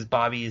surprise because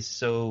Bobby is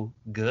so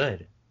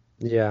good.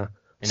 Yeah.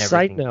 And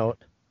Side everything.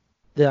 note,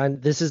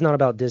 this is not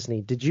about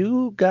Disney. Did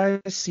you guys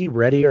see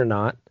Ready or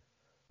Not?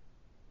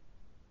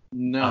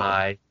 No.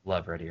 I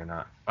love Ready or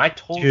Not. I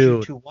told Dude.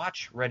 you to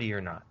watch Ready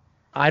or Not.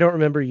 I don't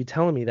remember you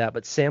telling me that,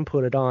 but Sam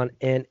put it on,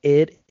 and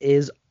it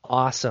is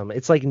awesome.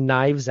 It's like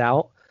Knives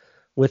Out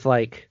with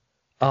dude.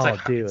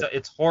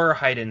 It's horror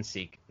hide and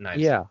seek. Nice.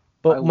 Yeah,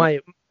 but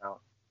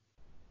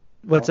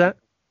what's that?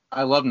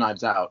 I love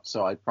Knives Out,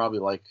 so I'd probably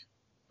like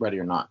Ready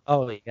or Not.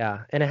 Oh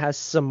yeah, and it has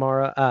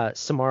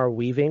Samara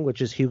Weaving,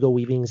 which is Hugo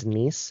Weaving's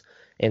niece,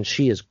 and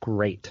she is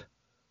great,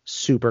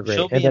 super great.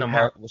 She'll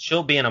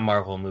be in a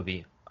Marvel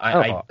movie.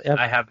 I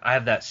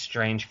have that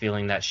strange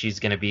feeling that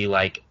she's gonna be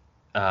like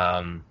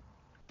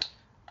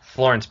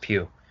Florence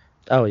Pugh.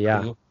 Oh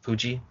yeah,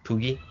 Poogie.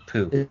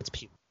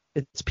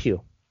 It's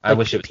Pugh. I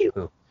wish it was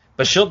Pooh.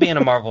 But she'll be in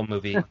a Marvel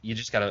movie. You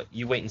just gotta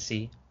wait and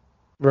see.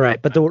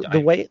 Right, but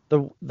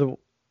the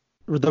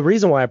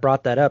reason why I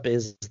brought that up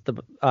is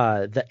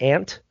the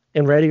aunt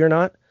in Ready or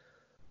Not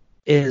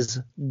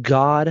is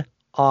god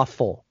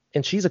awful,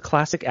 and she's a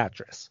classic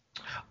actress.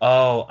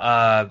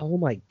 Oh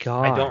my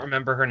god! I don't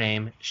remember her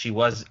name.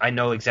 I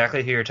know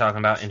exactly who you're talking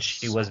about, and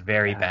she was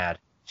very bad.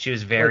 She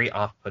was very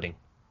off-putting.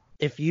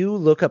 If you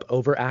look up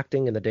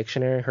overacting in the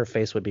dictionary, her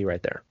face would be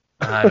right there.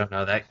 I don't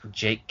know, that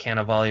Jake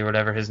Cannavale or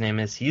whatever his name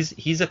is.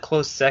 He's a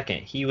close second.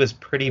 He was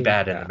pretty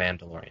bad in The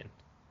Mandalorian.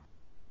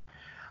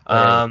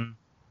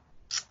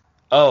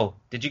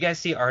 Did you guys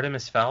see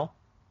Artemis Fowl?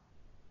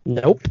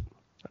 Nope.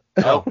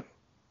 Oh.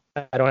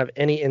 I don't have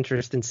any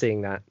interest in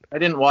seeing that. I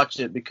didn't watch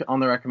it on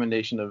the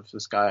recommendation of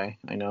this guy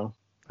I know.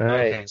 All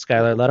right, Okay.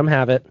 Skylar, let him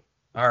have it.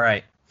 All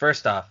right.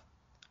 First off,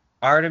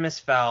 Artemis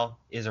Fowl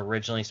is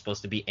originally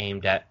supposed to be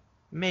aimed at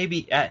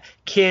maybe at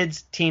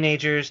kids,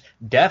 teenagers,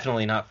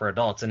 definitely not for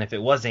adults. And if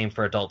it was aimed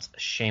for adults,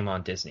 shame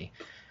on Disney.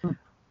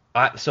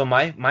 So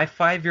my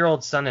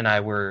 5-year-old son and I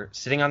were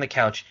sitting on the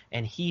couch,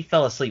 and he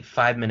fell asleep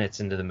 5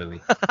 minutes into the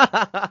movie.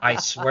 I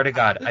swear to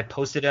God, I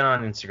posted it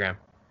on Instagram.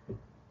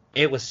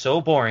 It was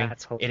so boring.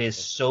 That's It is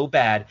hilarious. so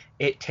bad.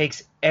 It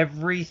takes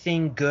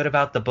everything good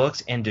about the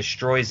books and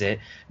destroys it.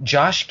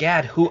 Josh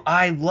Gad, who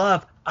I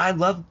love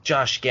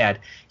Josh Gad.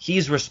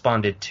 He's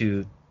responded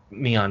to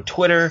me on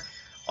Twitter,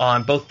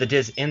 on both the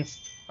Diz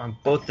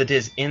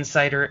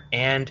Insider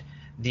and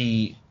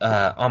the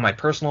on my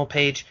personal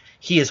page.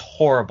 He is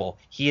horrible.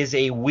 He is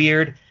a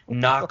weird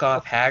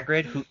knockoff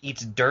Hagrid who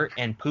eats dirt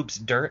and poops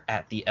dirt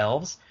at the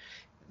elves.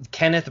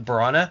 Kenneth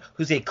Branagh,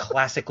 who's a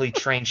classically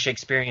trained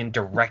Shakespearean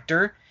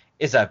director,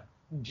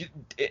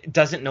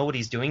 doesn't know what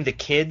he's doing. The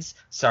kids,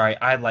 sorry,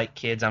 I like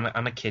kids. I'm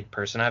a kid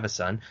person. I have a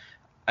son.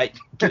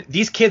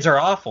 These kids are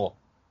awful.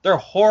 They're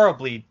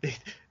horribly.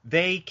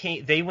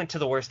 They went to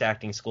the worst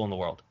acting school in the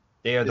world.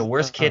 They are the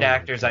worst kid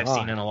actors I've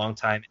seen in a long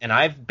time. And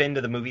I've been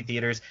to the movie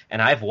theaters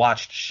and I've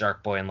watched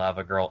Shark Boy and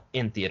Lava Girl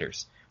in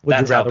theaters. Would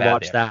That's you rather how bad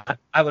watch they are.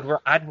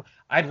 that?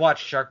 I'd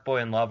watch Shark Boy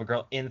and Lava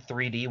Girl in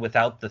 3D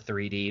without the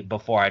 3D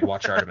before I'd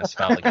watch Artemis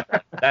Fowl again.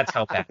 That's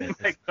how bad it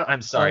is.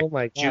 I'm sorry. Oh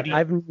my god! Judy,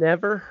 I've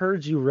never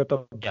heard you rip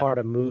apart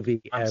a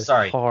movie I'm as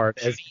sorry. hard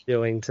as Judy- you're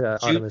doing to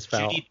Artemis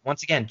Fowl.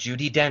 Once again,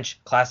 Judi Dench,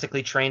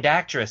 classically trained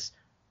actress.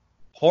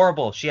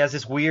 Horrible. She has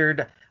this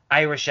weird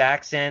Irish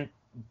accent,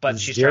 but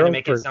she's trying to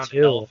make it sound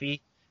elfy.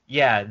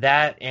 Yeah,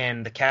 that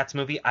and the Cats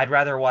movie. I'd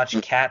rather watch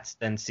Cats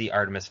than see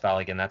Artemis Fowl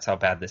again. That's how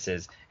bad this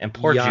is. And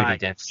poor Judi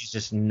Dench, she's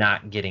just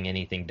not getting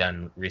anything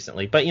done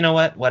recently. But you know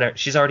what? Whatever.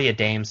 She's already a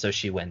dame, so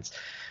she wins.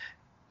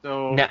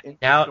 So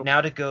Now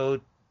to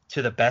go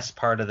to the best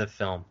part of the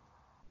film,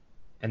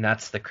 and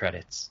that's the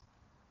credits.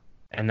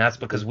 And that's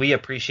because we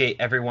appreciate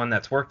everyone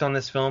that's worked on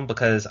this film,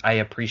 because I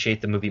appreciate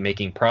the movie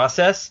making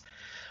process.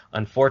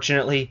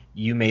 Unfortunately,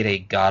 you made a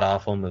god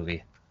awful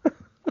movie.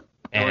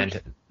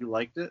 And you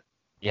liked it?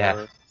 yeah.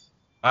 Or...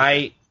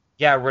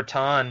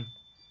 Ratan,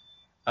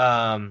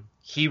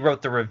 he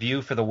wrote the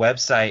review for the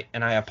website,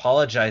 and I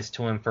apologized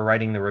to him for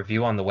writing the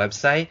review on the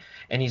website,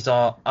 and he's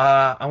all,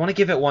 I want to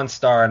give it 1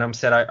 star, and I'm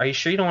said, are you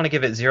sure you don't want to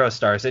give it 0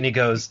 stars? And he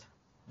goes,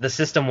 the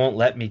system won't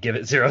let me give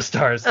it 0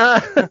 stars.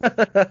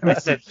 I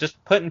said,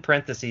 just put in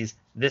parentheses,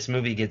 this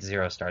movie gets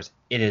 0 stars.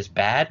 It is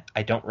bad.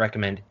 I don't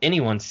recommend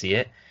anyone see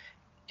it.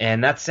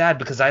 And that's sad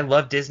because I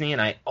love Disney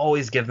and I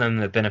always give them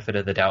the benefit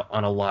of the doubt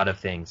on a lot of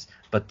things.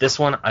 But this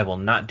one, I will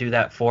not do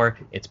that for.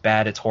 It's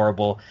bad, it's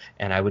horrible,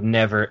 and I would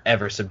never,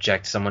 ever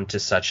subject someone to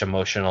such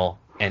emotional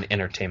and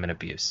entertainment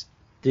abuse.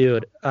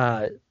 Dude,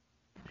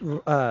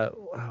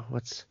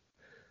 what's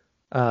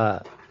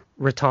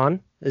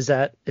Ratan? Is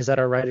that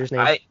our writer's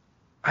name?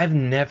 I've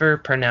never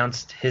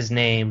pronounced his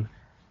name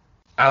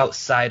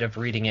outside of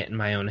reading it in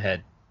my own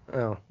head.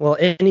 Oh, well,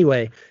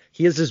 anyway,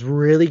 he has this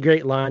really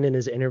great line in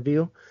his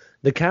interview.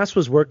 The cast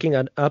was working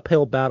an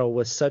uphill battle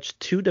with such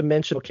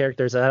two-dimensional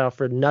characters that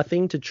offered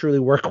nothing to truly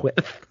work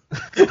with.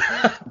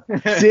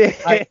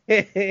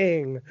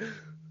 Dang.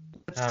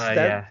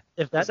 Yeah.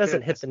 If that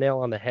doesn't hit the nail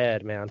on the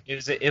head, man.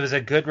 It was a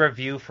good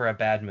review for a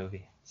bad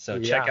movie. So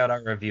check out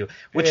our review,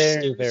 which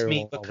Very, scares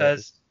me well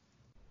because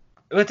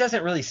it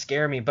doesn't really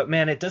scare me, but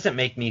man, it doesn't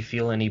make me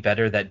feel any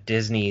better that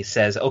Disney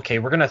says, okay,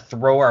 we're going to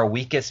throw our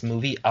weakest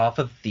movie off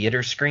of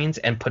theater screens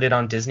and put it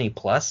on Disney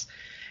Plus,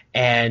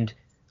 and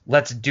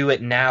let's do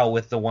it now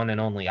with the one and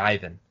only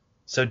Ivan.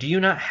 So do you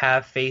not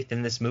have faith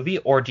in this movie,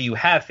 or do you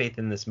have faith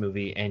in this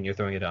movie and you're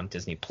throwing it on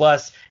Disney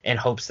Plus in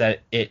hopes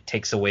that it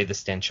takes away the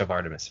stench of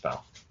Artemis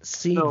Fowl?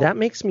 See, that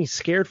makes me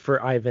scared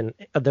for Ivan,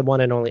 the one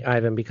and only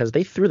Ivan, because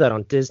they threw that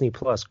on Disney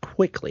Plus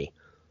quickly.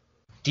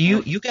 Do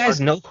you guys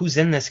know who's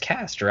in this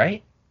cast,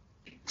 right?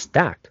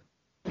 Stacked.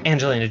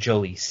 Angelina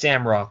Jolie,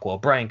 Sam Rockwell,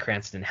 Bryan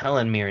Cranston,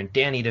 Helen Mirren,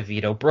 Danny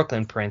DeVito,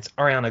 Brooklyn Prince,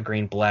 Ariana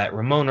Greenblatt,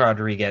 Ramon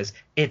Rodriguez.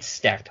 It's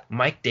stacked.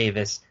 Mike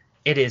Davis.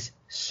 It is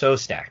so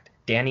stacked.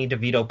 Danny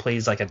DeVito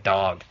plays like a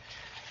dog.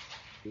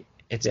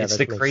 It's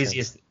the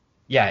craziest. Sense.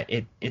 Yeah,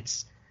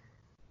 it's.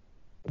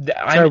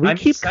 I'm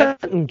keep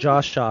excited. Cutting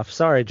Josh off.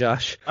 Sorry,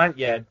 Josh.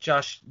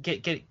 Josh,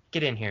 get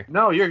in here.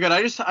 No, you're good.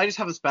 I just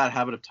have this bad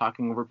habit of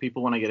talking over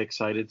people when I get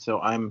excited, so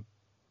I'm.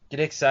 Get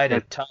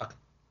excited. Talk.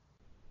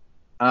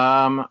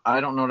 I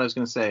don't know what I was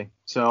gonna say,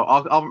 so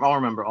I'll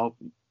remember.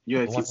 We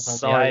were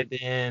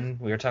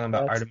talking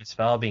about Artemis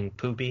Fowl being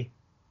poopy.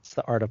 It's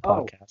the art of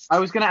podcast. I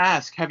was gonna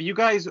ask, have you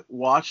guys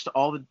watched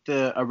all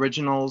the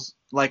originals?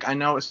 Like, I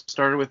know it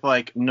started with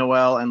like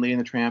Noelle and Lady and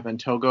the Tramp and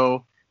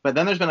Togo, but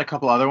then there's been a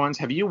couple other ones.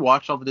 Have you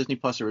watched all the Disney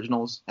Plus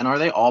originals? And are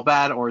they all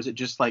bad, or is it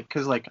just like,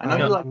 because like I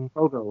know you like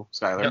Togo,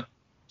 Skylar. No.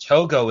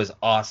 Togo is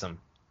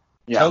awesome.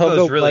 Yeah,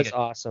 Togo really was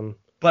awesome.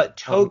 But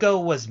Togo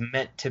was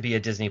meant to be a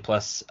Disney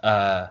Plus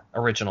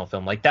original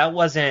film. Like, that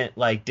wasn't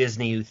like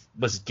Disney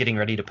was getting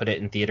ready to put it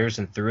in theaters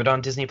and threw it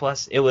on Disney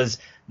Plus. It was,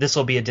 this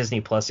will be a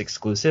Disney Plus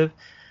exclusive.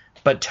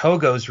 But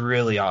Togo's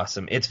really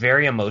awesome. It's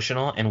very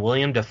emotional, and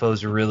William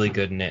Dafoe's really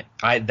good in it.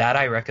 I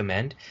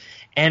recommend.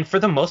 And for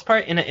the most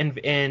part,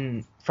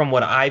 in from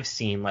what I've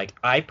seen, like,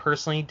 I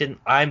personally didn't.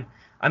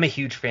 I'm a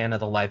huge fan of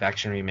the live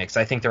action remakes.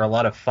 I think they're a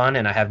lot of fun,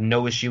 and I have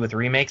no issue with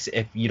remakes.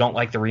 If you don't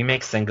like the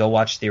remakes, then go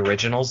watch the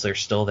originals. They're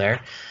still there.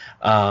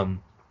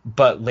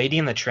 But Lady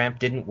and the Tramp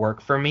didn't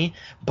work for me.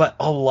 But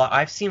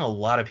I've seen a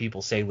lot of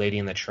people say Lady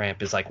and the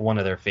Tramp is like one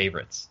of their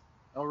favorites.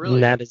 Oh, really?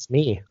 And that is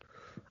me.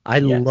 I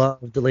Yes.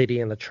 loved Lady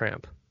and the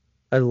Tramp.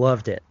 I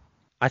loved it.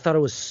 I thought it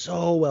was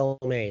so well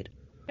made.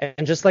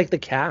 And just like the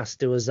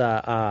cast, it was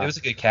It was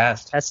a good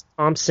cast. Tess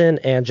Thompson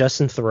and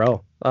Justin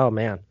Theroux. Oh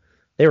man,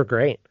 they were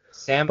great.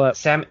 But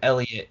Sam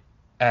Elliott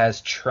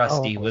as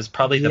Trusty was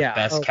probably the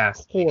best of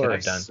cast they could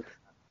have done. course.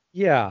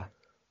 Yeah.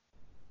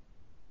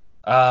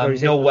 What were you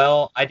saying?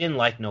 Noelle, I didn't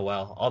like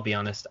Noelle. I'll be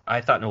honest.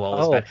 I thought Noelle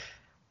was bad.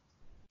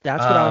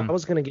 That's what I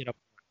was gonna get up.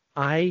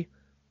 I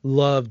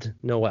loved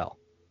Noelle,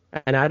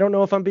 and I don't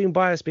know if I'm being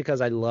biased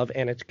because I love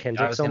Anna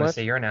Kendrick I was so gonna much.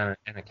 say you're an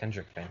Anna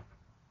Kendrick fan.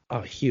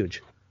 Oh,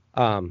 huge.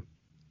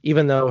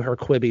 Even though her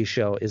Quibi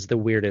show is the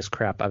weirdest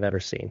crap I've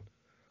ever seen.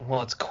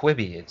 Well, it's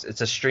Quibi.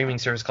 It's a streaming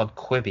service called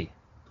Quibi.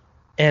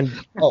 And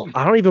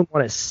I don't even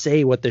want to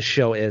say what the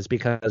show is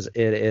because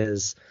it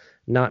is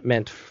not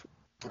meant for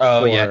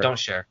Don't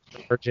share.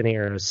 virgin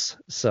ears,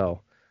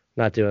 so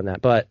not doing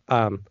that. But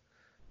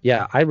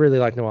yeah, I really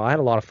like Noelle. I had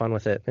a lot of fun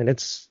with it, and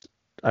it's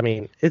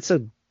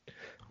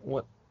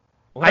What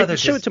I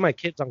show it to my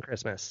kids on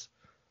Christmas.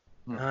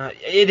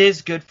 It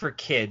is good for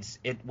kids.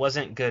 It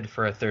wasn't good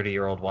for a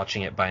 30-year-old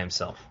watching it by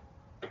himself.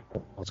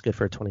 Well, it's good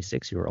for a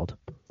 26-year-old.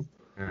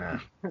 I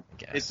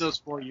guess. It's those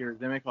 4 years.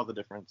 They make all the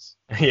difference.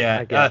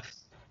 Yeah.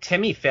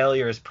 Timmy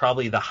Failure is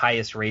probably the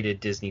highest rated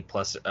Disney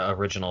Plus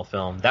original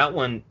film. That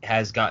one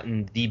has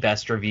gotten the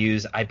best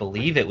reviews. I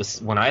believe it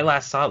was, when I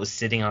last saw it, was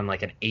sitting on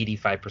like an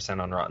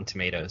 85% on Rotten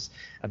Tomatoes.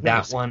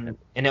 That one,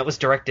 and it was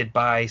directed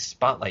by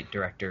Spotlight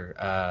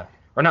director,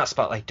 or not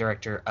Spotlight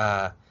director.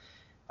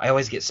 I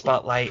always get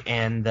Spotlight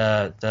and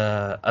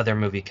the other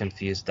movie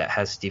confused that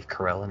has Steve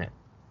Carell in it.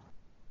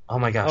 Oh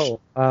my gosh.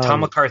 Tom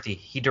McCarthy.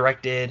 He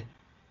directed.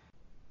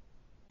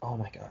 Oh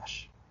my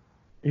gosh.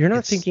 You're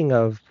not thinking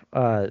of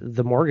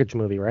the Mortgage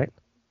movie, right?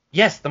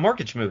 Yes, the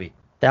Mortgage movie.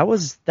 It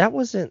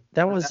wasn't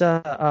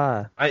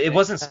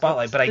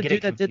Spotlight, but I get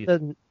it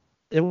confused.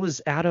 It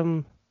was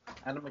Adam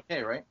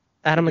McKay, right?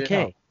 Adam He did-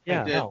 McKay. He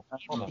Yeah. did,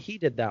 He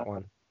did that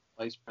one.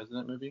 Vice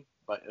President movie,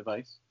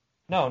 Vice.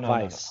 No.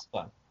 Vice.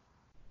 Hold on.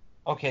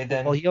 Okay,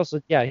 then. Well, he also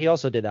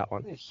did that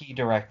one. He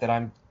directed.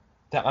 I'm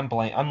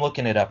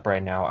looking it up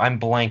right now.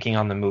 I'm blanking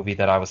on the movie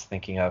that I was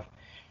thinking of.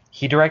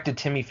 He directed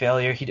Timmy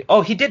Failure.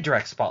 He did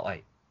direct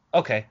Spotlight.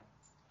 Okay.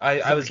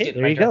 I was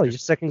getting there you go. You're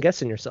second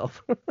guessing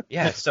yourself.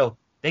 Yeah, so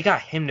they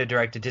got him to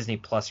direct a Disney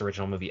Plus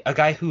original movie. A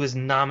guy who was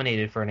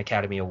nominated for an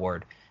Academy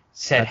Award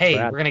said, "Hey,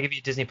 we're going to give you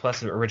a Disney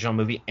Plus original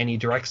movie," and he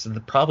directs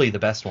probably the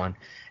best one.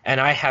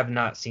 And I have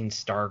not seen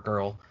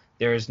Stargirl.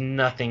 There is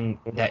nothing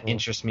that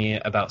interests me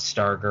about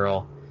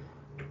Stargirl.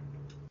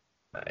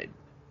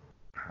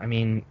 I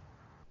mean,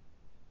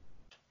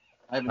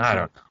 I don't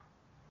know.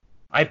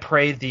 I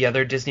pray the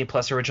other Disney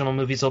Plus original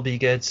movies will be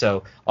good,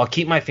 so I'll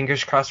keep my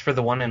fingers crossed for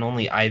the one and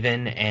only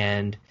Ivan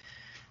and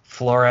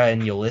Flora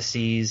and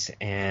Ulysses,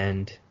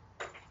 and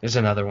there's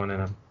another one,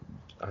 and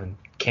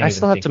I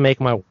still have to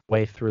make my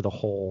way through the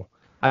whole.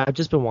 I've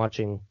just been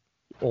watching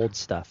old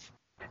stuff.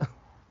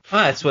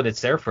 That's what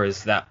it's there for,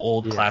 is that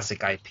old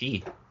classic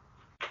IP.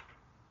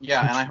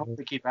 Yeah, and I hope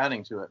they keep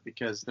adding to it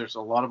because there's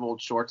a lot of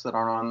old shorts that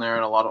aren't on there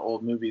and a lot of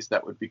old movies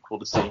that would be cool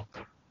to see.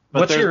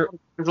 But there's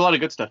a lot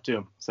of good stuff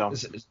too. So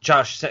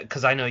Josh,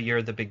 because I know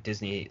you're the big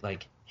Disney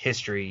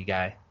history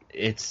guy.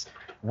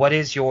 What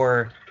is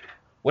your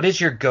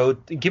go?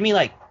 Give me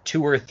like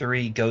 2 or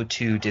 3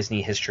 go-to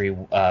Disney history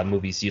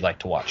movies you like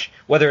to watch.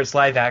 Whether it's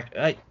live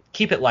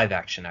keep it live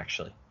action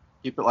actually.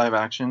 Keep it live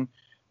action.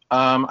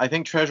 I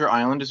think Treasure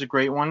Island is a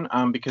great one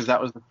because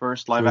that was the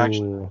first live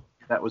action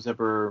that was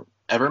ever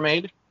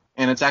made,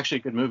 and it's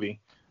actually a good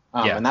movie.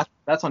 And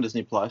that's on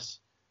Disney Plus.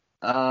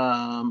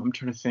 I'm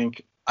trying to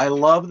think. I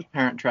love The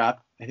Parent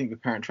Trap. I think The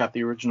Parent Trap,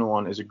 the original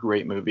one, is a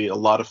great movie. A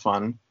lot of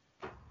fun.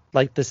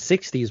 Like the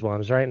 60s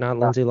ones, right? Not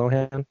Lindsay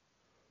Lohan?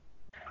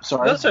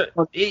 Sorry.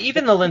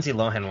 Even the Lindsay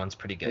Lohan one's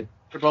pretty good.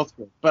 They're both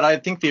good. But I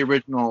think the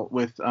original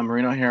with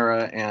Maureen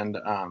O'Hara and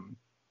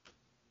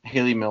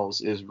Haley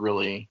Mills is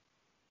really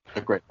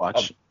a great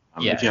watch.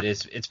 It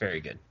is. It's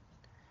very good.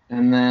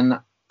 And then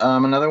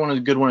another one, a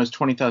good one, is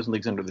 20,000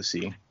 Leagues Under the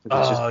Sea.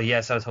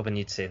 Yes, I was hoping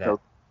you'd say that.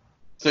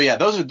 So yeah,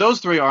 those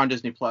 3 are on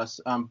Disney Plus.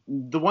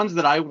 The ones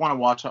that I want to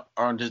watch are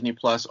on Disney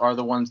Plus are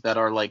the ones that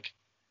are like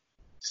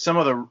some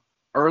of the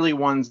early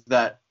ones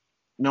that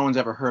no one's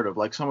ever heard of,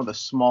 like some of the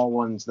small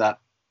ones that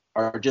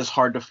are just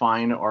hard to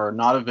find or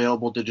not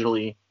available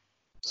digitally.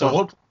 So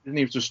hopefully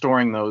Disney's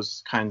restoring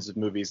those kinds of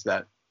movies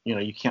that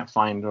you can't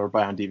find or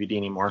buy on DVD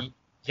anymore.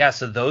 Yeah,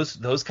 so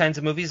those kinds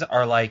of movies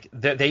are like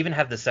they even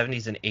have the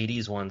 70s and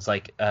 80s ones,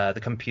 like The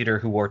Computer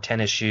Who Wore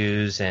Tennis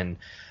Shoes and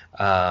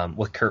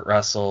with Kurt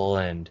Russell,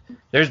 and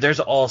there's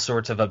all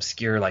sorts of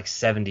obscure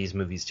 70s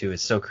movies too.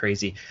 It's so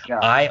crazy. Yeah.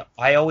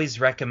 I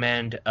always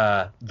recommend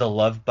The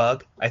Love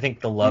Bug. I think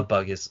The Love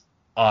Bug is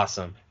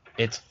awesome.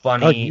 It's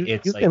funny.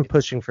 You've been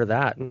pushing for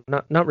that.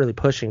 Not really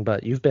pushing,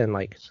 but you've been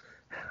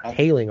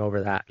hailing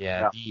over that.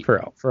 Yeah. For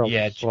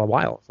a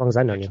while, as long as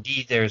I know you.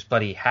 There's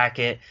Buddy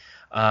Hackett.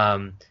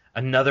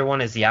 Another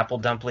one is The Apple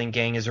Dumpling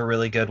Gang is a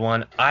really good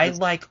one. I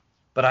like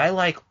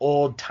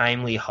old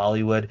timely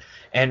Hollywood,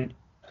 and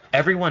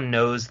everyone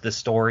knows the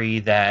story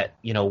that,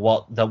 you know,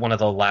 one of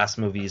the last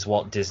movies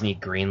Walt Disney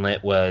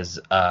greenlit was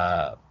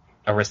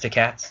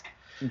Aristocats.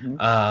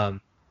 Mm-hmm.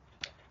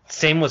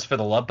 Same was for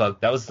the Love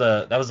Bug. That was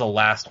the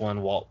last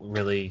one Walt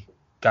really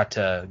got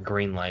to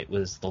greenlight,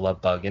 was the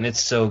Love Bug, and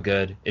it's so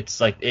good. It's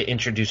like it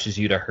introduces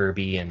you to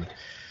Herbie, and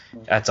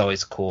that's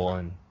always cool.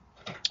 And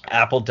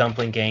Apple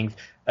Dumpling Gang,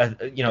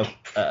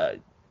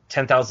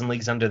 10,000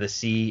 Leagues Under the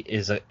Sea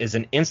is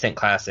an instant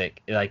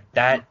classic. Like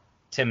that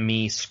to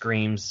me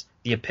screams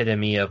the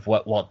epitome of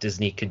what Walt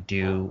Disney could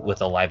do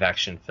with a live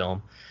action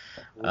film.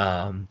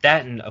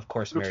 That and of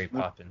course Mary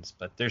Poppins,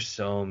 but there's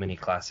so many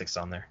classics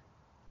on there.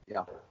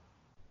 Yeah.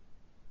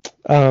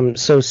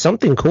 So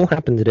something cool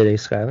happened today,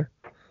 Skylar.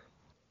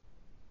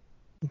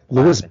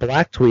 Lewis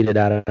Black tweeted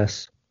at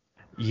us.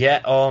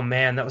 Yeah. Oh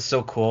man, that was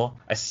so cool.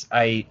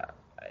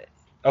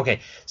 Okay.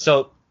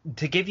 So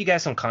to give you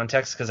guys some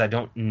context, because I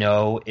don't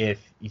know if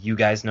you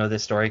guys know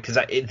this story, because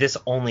this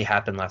only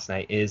happened last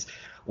night, is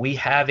we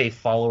have a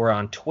follower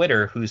on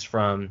Twitter who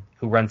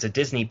runs a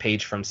Disney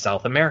page from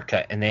South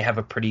America, and they have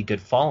a pretty good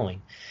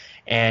following.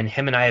 And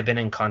him and I have been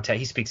in contact.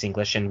 He speaks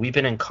English, and we've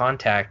been in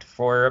contact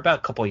for about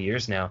a couple of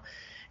years now.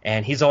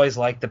 And he's always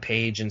liked the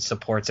page and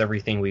supports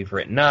everything we've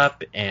written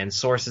up and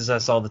sources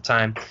us all the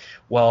time.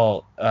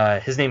 Well,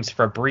 his name's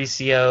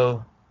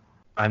Fabricio.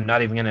 I'm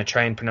not even going to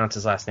try and pronounce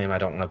his last name. I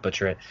don't want to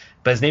butcher it.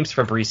 But his name's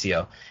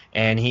Fabricio.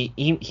 And he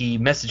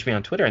messaged me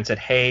on Twitter and said,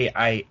 hey,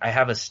 I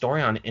have a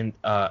story on an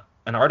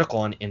article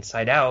on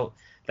Inside Out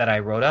that I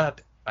wrote up.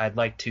 I'd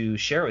like to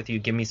share it with you.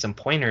 Give me some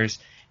pointers.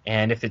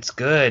 And if it's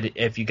good,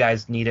 if you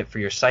guys need it for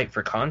your site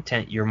for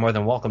content, you're more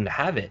than welcome to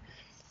have it.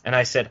 And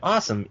I said,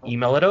 awesome,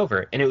 email it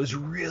over. And it was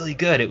really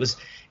good. It was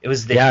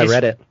the I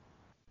read it.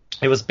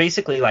 It was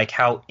basically like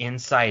how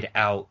Inside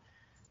Out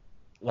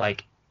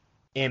like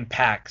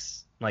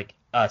impacts like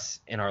us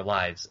in our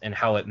lives and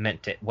how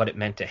what it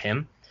meant to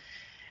him.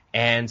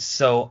 And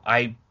so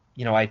I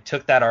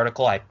took that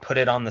article, I put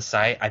it on the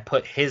site, I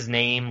put his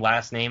name,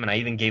 last name, and I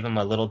even gave him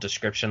a little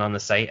description on the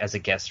site as a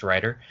guest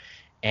writer.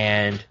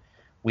 And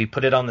we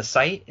put it on the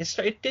site.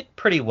 It did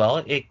pretty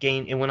well. It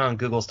went on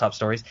Google's top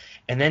stories.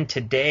 And then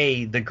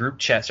today the group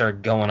chats are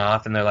going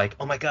off and they're like,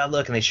 oh my God,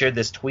 look. And they shared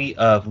this tweet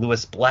of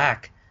Lewis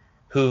Black,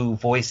 who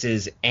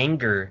voices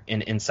Anger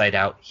in Inside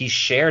Out. He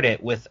shared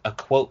it with a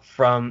quote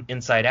from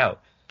Inside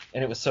Out.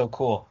 And it was so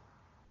cool.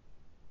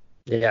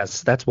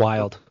 Yes, that's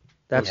wild.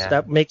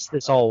 That makes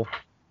this all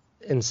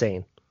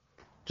insane.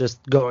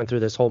 Just going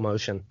through this whole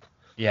motion.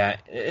 Yeah,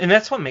 and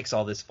that's what makes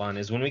all this fun,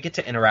 is when we get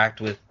to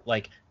interact with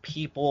like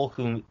people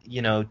who,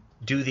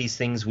 do these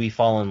things we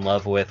fall in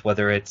love with,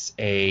 whether it's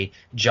a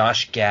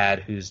Josh Gad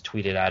who's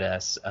tweeted at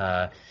us,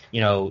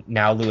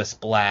 now Lewis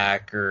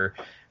Black, or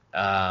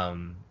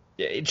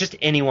just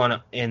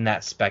anyone in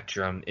that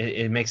spectrum.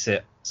 It makes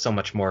it so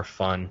much more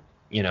fun,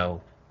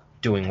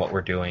 doing what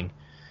we're doing.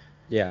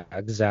 Yeah,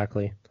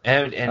 exactly.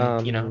 And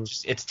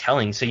it's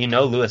telling. So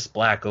Lewis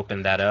Black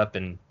opened that up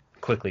and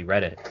quickly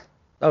read it.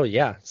 Oh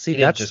yeah. See,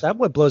 that's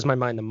what blows my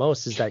mind the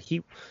most is that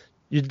you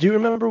do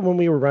remember when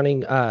we were running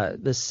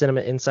the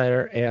Cinema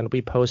Insider and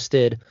we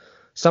posted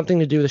something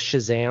to do with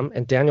Shazam,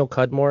 and Daniel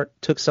Cudmore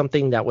took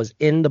something that was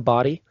in the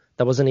body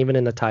that wasn't even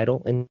in the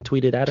title and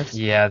tweeted at us?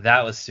 Yeah,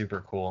 that was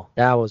super cool.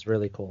 That was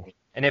really cool.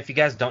 And if you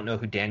guys don't know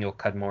who Daniel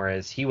Cudmore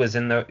is, he was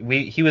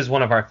he was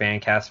one of our fan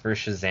casts for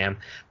Shazam,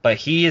 but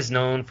he is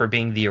known for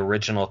being the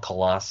original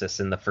Colossus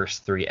in the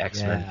first 3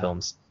 X-Men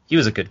films. He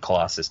was a good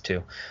Colossus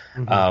too.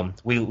 Mm-hmm.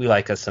 We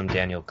like us some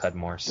Daniel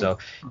Cudmore. So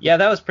yeah,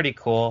 that was pretty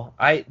cool.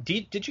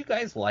 Did you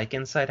guys like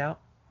Inside Out?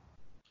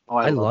 Oh,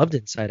 I loved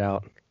Inside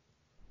Out.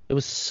 It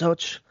was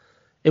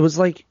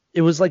like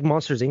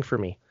Monsters Inc. for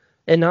me,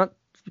 and not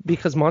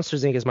because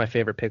Monsters Inc. is my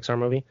favorite Pixar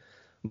movie,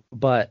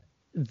 but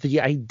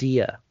the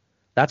idea.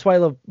 That's why I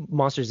love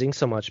Monsters Inc.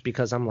 so much,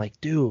 because I'm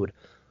like, dude,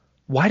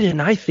 why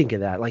didn't I think of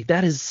that? Like,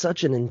 that is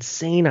such an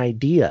insane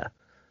idea.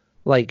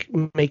 Like,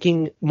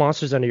 making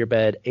Monsters Under Your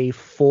Bed a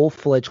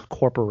full-fledged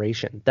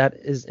corporation. That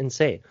is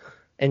insane.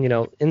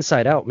 And,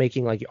 Inside Out,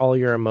 making, like, all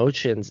your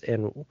emotions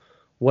and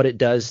what it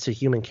does to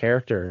human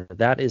character.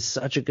 That is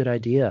such a good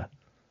idea.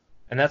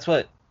 And that's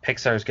what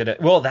Pixar's good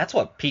at. Well, that's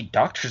what Pete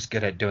Docter's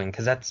good at doing,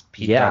 because that's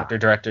Pete Docter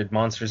directed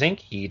Monsters, Inc.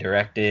 He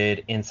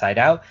directed Inside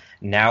Out.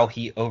 Now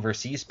he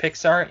oversees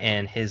Pixar,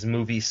 and his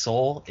movie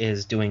Soul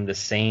is doing the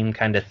same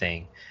kind of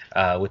thing.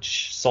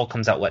 Which Soul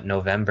comes out,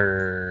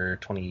 November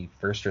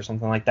 21st or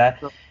something like that?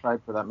 I'm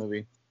excited for that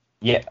movie.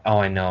 Yeah. Oh,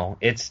 I know.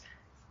 It's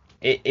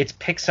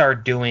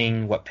Pixar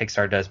doing what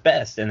Pixar does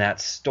best, and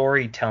that's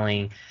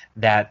storytelling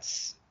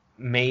that's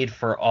made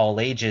for all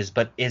ages,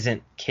 but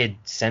isn't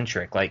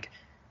kid-centric. Like,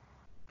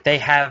 they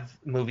have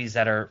movies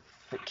that are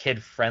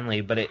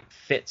kid-friendly, but it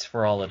fits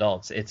for all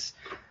adults.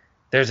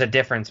 There's a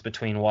difference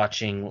between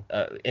watching,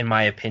 in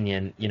my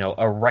opinion,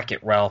 a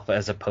Wreck-It Ralph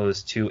as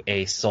opposed to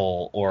a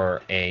Soul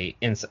or an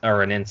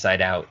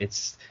Inside Out.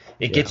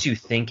 It gets you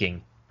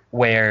thinking,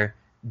 where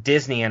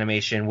Disney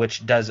animation,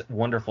 which does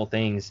wonderful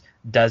things,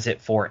 does it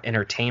for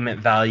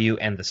entertainment value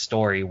and the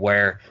story,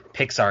 where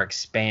Pixar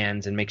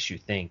expands and makes you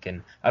think.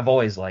 And I've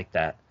always liked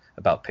that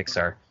about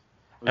Pixar.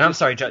 And I'm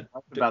sorry, talking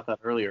about that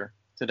earlier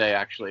today,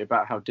 actually,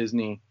 about how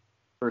Disney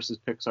versus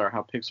Pixar,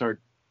 how Pixar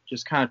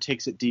just kind of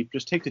takes a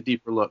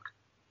deeper look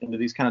into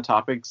these kind of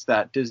topics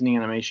that Disney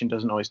animation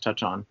doesn't always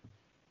touch on,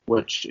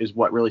 which is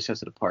what really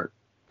sets it apart.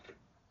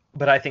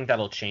 But I think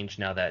that'll change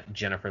now that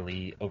Jennifer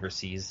Lee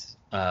oversees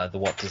the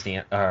Walt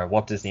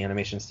Disney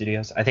Animation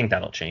Studios. I think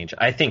that'll change.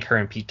 I think her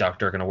and Pete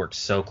Docter are going to work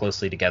so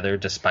closely together,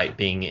 despite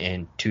being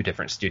in two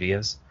different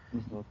studios.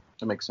 Mm-hmm.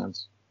 That makes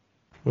sense.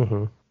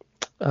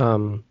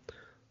 Mm-hmm.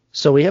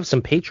 So we have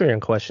some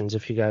Patreon questions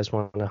if you guys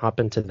want to hop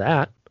into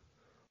that.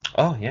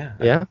 Oh yeah.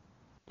 Yeah.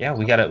 Yeah,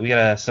 we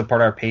gotta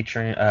support our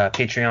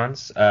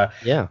Patreons.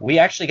 Yeah. We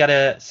actually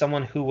got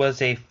someone who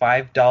was a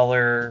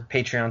 $5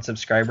 Patreon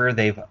subscriber.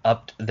 They've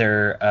upped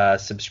their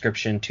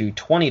subscription to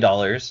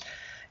 $20,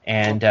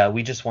 and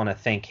we just want to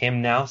thank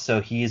him now. So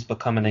he's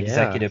become an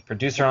executive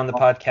producer on the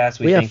podcast.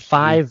 We have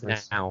 5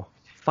 now.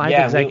 5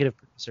 executive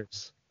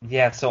producers.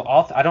 Yeah. So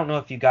I don't know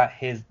if you got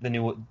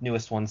the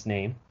newest one's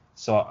name.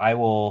 So I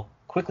will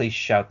quickly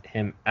shout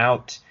him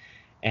out,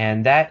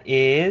 and that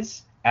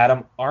is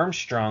Adam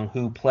Armstrong,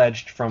 who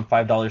pledged from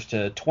 $5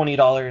 to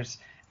 $20.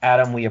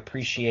 Adam, we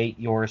appreciate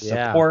your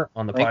support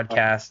on the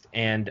podcast,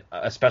 and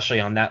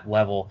especially on that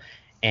level.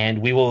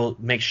 And we will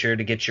make sure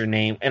to get your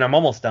name, and I'm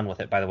almost done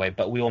with it, by the way,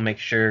 but we will make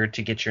sure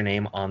to get your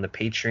name on the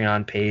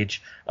Patreon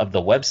page of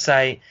the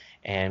website.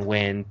 And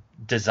when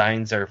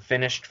designs are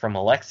finished from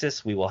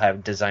Alexis, we will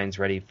have designs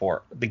ready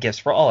for the gifts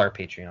for all our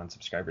Patreon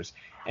subscribers.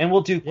 And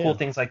we'll do cool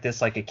things like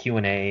this, like a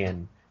Q&A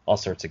and all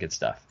sorts of good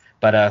stuff.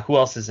 But who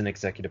else is an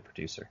executive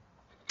producer?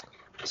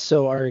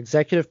 So our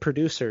executive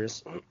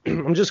producers,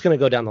 I'm just going to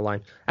go down the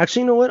line.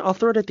 Actually, you know what? I'll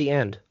throw it at the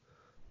end.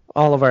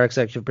 All of our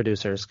executive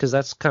producers, because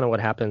that's kind of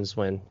what happens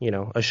when,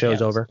 a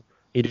show's over.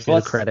 You do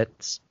the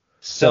credits.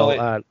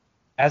 So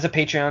as a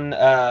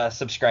Patreon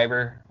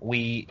subscriber,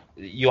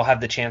 you'll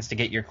have the chance to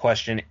get your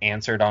question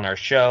answered on our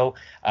show.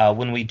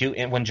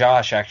 When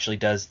Josh actually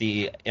does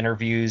the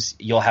interviews,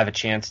 you'll have a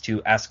chance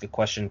to ask a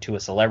question to a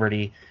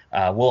celebrity.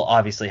 We'll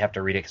obviously have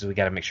to read it because we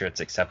got to make sure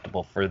it's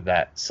acceptable for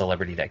that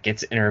celebrity that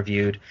gets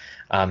interviewed.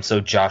 So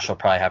Josh will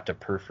probably have to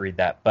proofread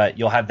that, but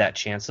you'll have that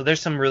chance. So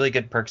there's some really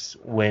good perks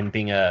when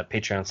being a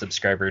Patreon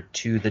subscriber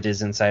to the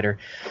DisInsider.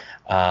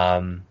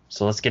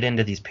 So let's get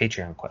into these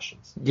Patreon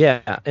questions.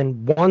 Yeah,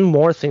 and one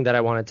more thing that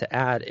I wanted to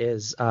add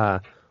is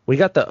we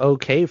got the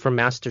okay from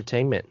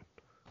Mastertainment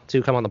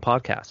to come on the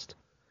podcast.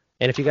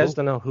 And if you guys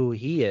don't know who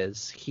he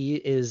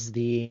is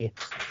the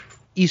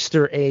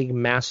Easter egg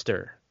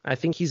master. I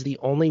think he's the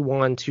only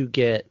one to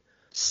get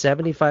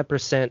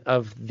 75%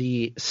 of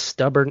the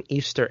stubborn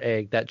Easter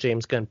egg that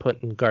James Gunn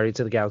put in Guardians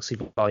of the Galaxy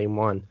Volume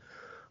 1.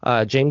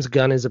 James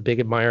Gunn is a big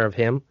admirer of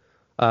him.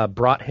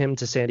 Brought him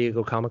to San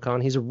Diego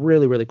Comic-Con. He's a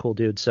really, really cool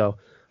dude. So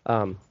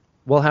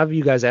we'll have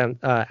you guys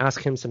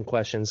ask him some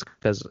questions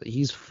because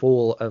he's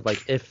full of,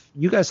 if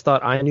you guys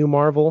thought I knew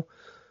Marvel,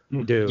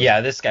 dude.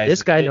 Yeah, this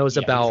guy knows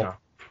about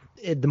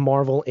the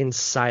Marvel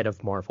inside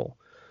of Marvel.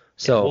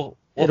 So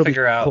we'll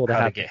figure out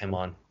how to get him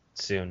on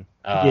soon.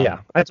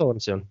 I told him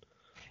soon.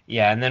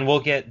 Yeah, and then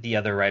we'll get the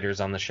other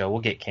writers on the show.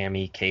 We'll get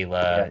Cammie,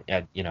 Kayla,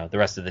 the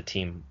rest of the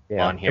team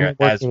on here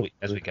as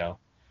we go.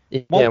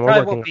 We'll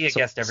probably won't be a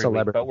guest every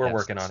week, but we're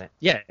working on it.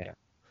 Yeah.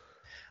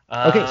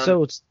 Okay,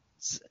 so it's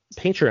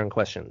Patreon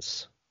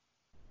questions.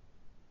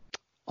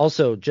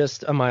 Also,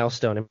 just a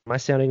milestone. Am I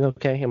sounding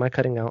okay? Am I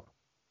cutting out?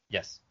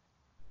 Yes.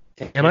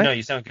 Am I? No,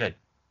 you sound good.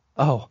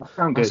 Oh,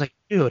 I was like,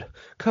 dude,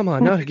 come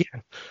on, not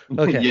again.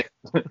 Okay.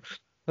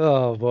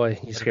 Oh, boy,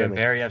 you scared me.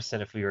 I'm very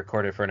upset if we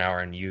recorded for an hour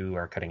and you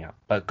are cutting out.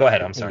 But go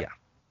ahead, I'm sorry.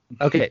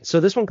 Yeah. Okay, so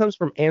this one comes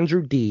from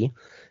Andrew D.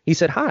 He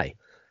said, hi,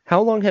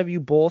 how long have you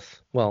both,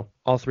 well,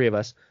 all three of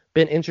us,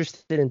 been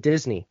interested in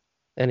Disney?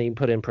 And he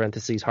put in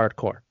parentheses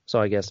hardcore.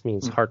 So I guess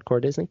means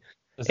hardcore Disney.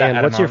 Is that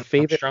and what's your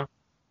favorite? Armstrong?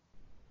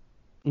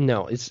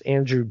 No, it's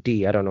Andrew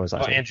D. I don't know his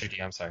last name. Oh, Andrew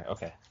D. I'm sorry.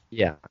 Okay.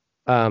 Yeah.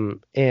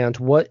 And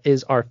what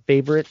is our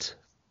favorite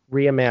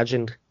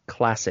reimagined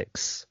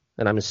classics?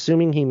 And I'm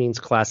assuming he means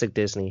classic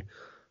Disney,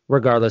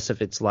 regardless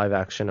if it's live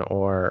action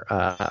or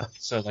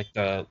so like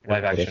the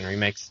live action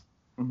remakes.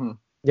 Mm-hmm.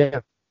 Yeah.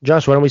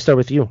 Josh, why don't we start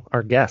with you,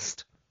 our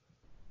guest?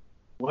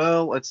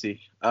 Well, let's see.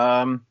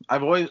 When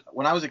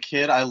I was a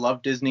kid, I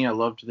loved Disney. I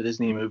loved the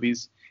Disney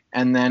movies.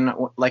 And then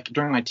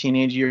during my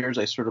teenage years,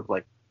 I sort of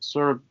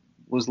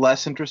was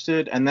less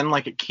interested. And then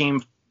it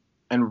came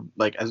and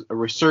as a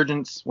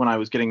resurgence when I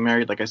was getting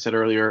married, like I said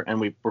earlier, and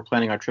we were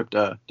planning our trip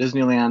to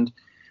Disneyland.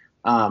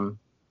 And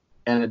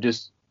it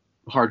just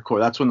hardcore.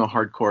 That's when the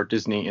hardcore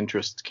Disney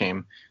interest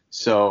came.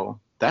 So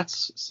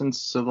that's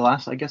since the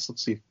last, I guess,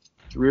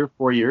 3 or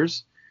 4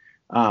 years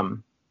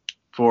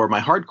for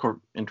my hardcore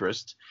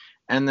interest.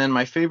 And then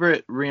my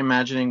favorite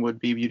reimagining would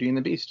be Beauty and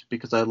the Beast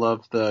because I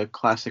love the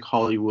classic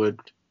Hollywood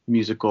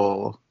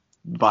musical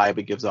vibe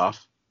it gives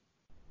off.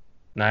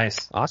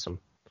 Nice. Awesome.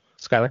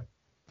 Skylar?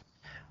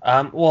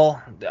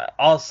 Well,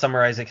 I'll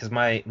summarize it because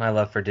my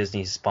love for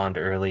Disney spawned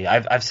early.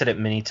 I've said it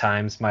many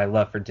times. My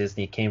love for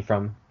Disney came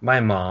from my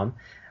mom.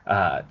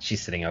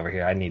 She's sitting over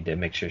here. I need to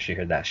make sure she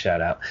heard that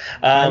shout out.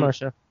 Hi,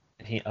 Marcia.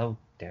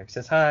 Derek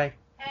says hi.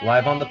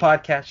 live on the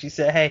podcast. She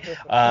said, "Hey."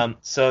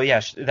 So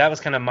yeah, that was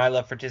kind of my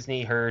love for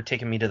Disney. Her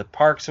taking me to the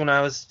parks when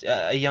I was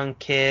a young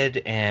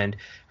kid, and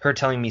her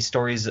telling me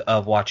stories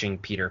of watching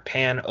Peter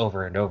Pan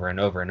over and over and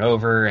over and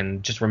over,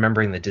 and just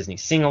remembering the Disney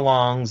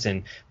sing-alongs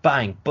and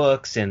buying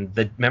books and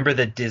remember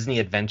the Disney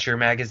Adventure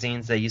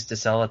magazines they used to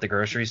sell at the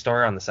grocery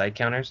store on the side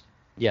counters.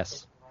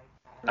 Yes.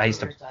 I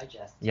used to.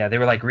 Digest. Yeah, they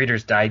were like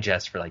Reader's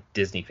Digest for like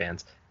Disney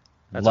fans.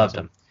 That's Loved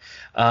awesome.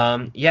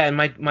 them. Yeah, and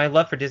my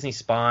love for Disney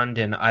spawned,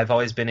 and I've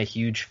always been a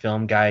huge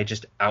film guy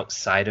just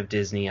outside of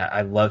Disney.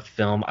 I love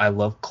film. I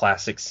love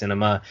classic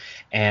cinema,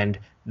 and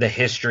the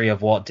history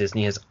of Walt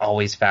Disney has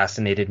always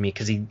fascinated me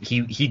because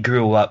he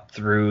grew up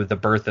through the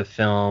birth of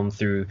film,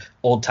 through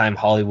old time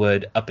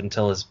Hollywood up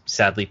until his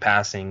sadly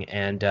passing,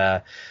 and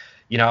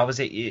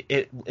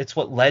it's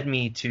what led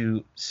me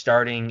to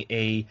starting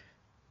a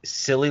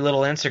silly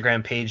little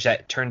Instagram page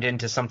that turned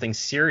into something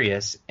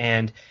serious.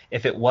 And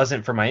if it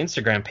wasn't for my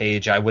Instagram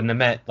page, I wouldn't have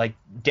met like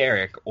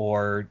Derek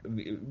or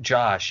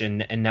Josh.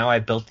 And now I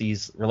built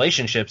these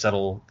relationships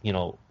that'll,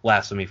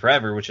 last with me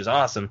forever, which is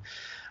awesome.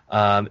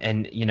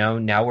 And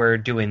now we're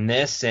doing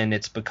this and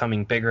it's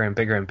becoming bigger and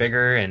bigger and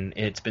bigger. And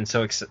it's been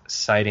so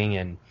exciting.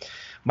 And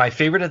my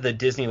favorite of the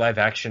Disney live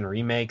action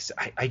remakes,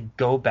 I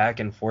go back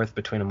and forth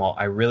between them all.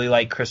 I really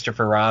like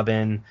Christopher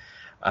Robin.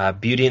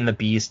 Beauty and the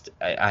Beast,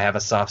 I have a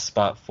soft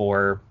spot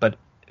for, but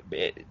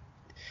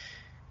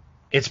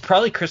it's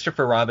probably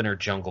Christopher Robin or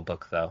Jungle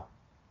Book, though.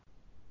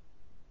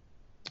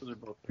 Those are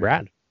both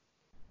Rad.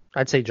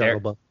 I'd say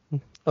Jungle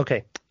Book.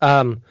 Okay.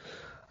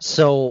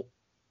 So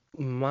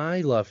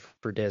my love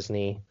for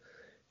Disney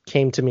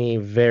came to me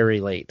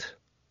very late.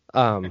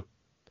 And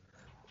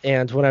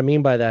what I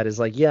mean by that is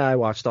like, yeah, I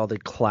watched all the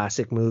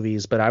classic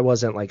movies, but I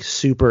wasn't like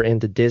super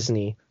into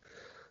Disney.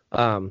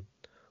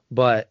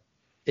 But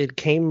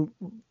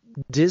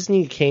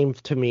Disney came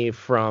to me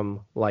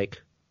from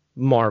like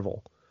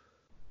Marvel.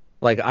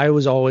 Like I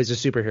was always a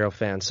superhero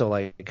fan, so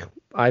like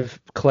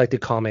I've collected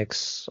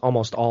comics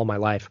almost all my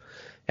life.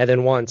 And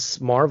then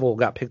once Marvel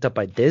got picked up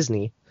by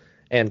Disney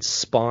and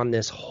spawned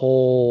this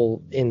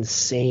whole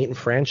insane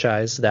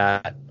franchise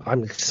that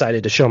I'm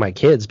excited to show my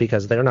kids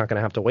because they're not going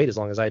to have to wait as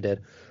long as I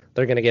did.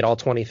 They're going to get all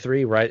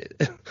 23 right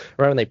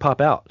when they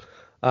pop out.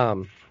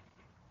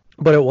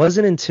 But it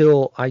wasn't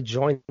until I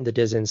joined the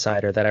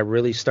DisInsider that I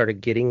really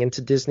started getting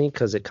into Disney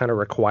because it kind of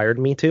required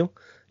me to.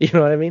 You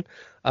know what I mean?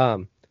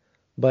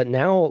 But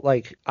now,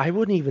 like, I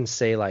wouldn't even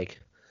say like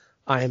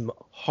I'm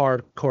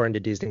hardcore into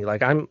Disney.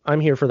 Like, I'm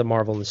here for the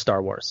Marvel and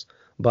Star Wars.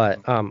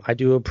 But I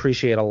do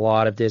appreciate a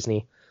lot of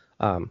Disney.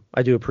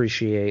 I do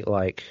appreciate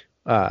like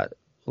how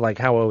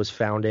it was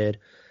founded,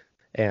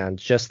 and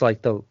just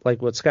like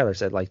what Skylar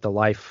said, like the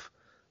life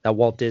that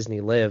Walt Disney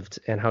lived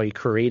and how he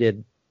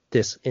created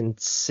this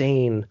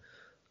insane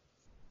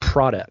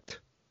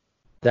product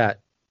that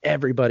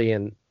everybody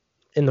in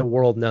the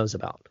world knows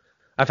about.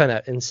 I find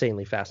that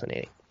insanely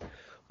fascinating.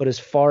 But as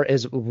far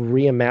as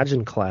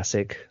reimagined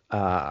classic,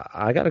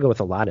 I got to go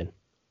with Aladdin.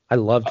 I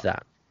loved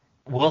that.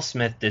 Will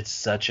Smith did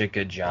such a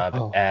good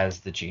job as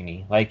the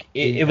genie. Like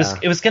it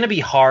was going to be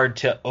hard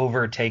to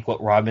overtake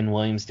what Robin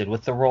Williams did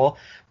with the role,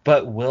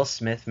 but Will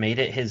Smith made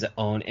it his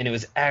own, and it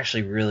was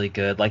actually really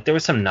good. Like there were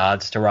some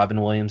nods to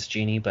Robin Williams'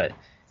 genie, but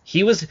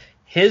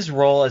his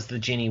role as the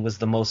genie was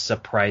the most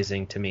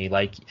surprising to me.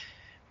 Like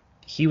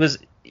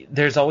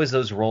there's always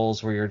those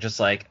roles where you're just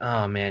like,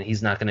 oh man,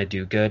 he's not going to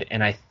do good.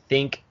 And I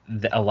think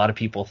that a lot of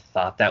people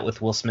thought that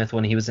with Will Smith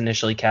when he was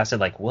initially casted,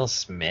 like Will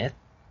Smith.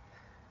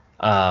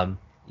 I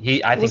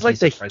think was like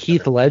the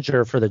Heath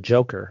Ledger for the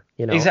Joker.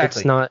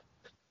 Exactly.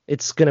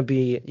 It's going to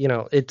be,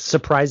 it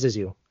surprises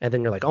you. And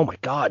then you're like, oh my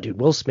God, dude,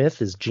 Will Smith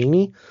is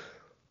genie.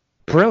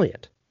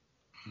 Brilliant.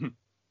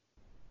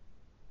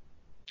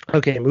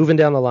 Okay, moving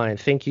down the line.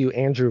 Thank you,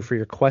 Andrew, for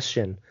your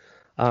question.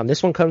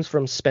 This one comes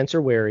from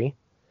Spencer Wary.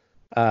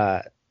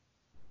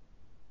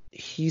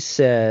 He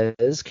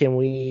says, can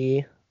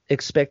we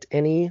expect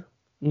any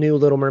new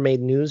Little Mermaid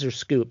news or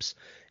scoops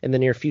in the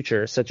near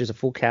future, such as a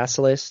full cast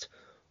list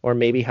or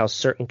maybe how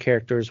certain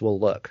characters will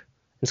look?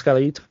 And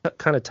Skylar, you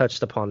kind of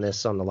touched upon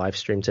this on the live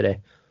stream today.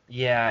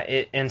 Yeah,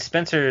 and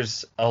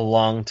Spencer's a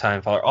long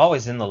time follower.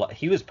 Always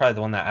he was probably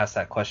the one that asked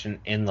that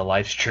question in the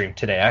live stream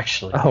today,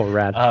 actually. Oh,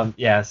 rad.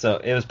 Yeah, so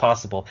it was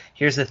possible.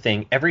 Here's the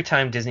thing: every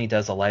time Disney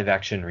does a live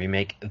action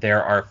remake,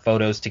 there are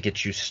photos to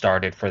get you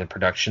started for the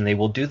production. They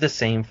will do the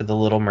same for The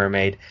Little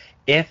Mermaid.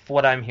 If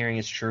what I'm hearing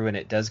is true and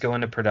it does go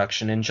into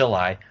production in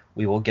July,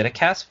 we will get a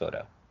cast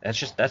photo. That's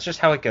just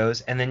how it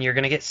goes. And then you're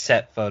gonna get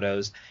set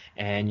photos,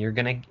 and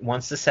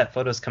once the set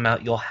photos come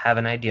out, you'll have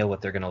an idea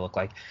what they're gonna look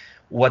like.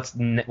 What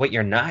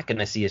you're not going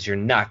to see is you're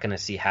not going to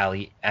see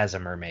Halle as a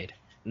mermaid.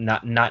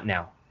 Not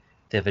now.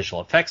 The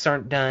visual effects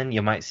aren't done.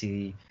 You might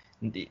see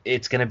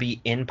it's going to be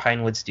in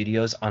Pinewood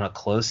Studios on a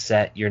closed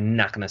set. You're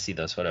not going to see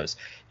those photos.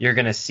 You're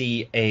going to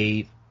see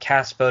a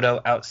cast photo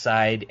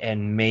outside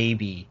and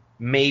maybe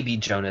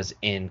Jonah's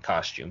in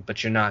costume,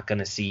 but you're not going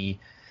to see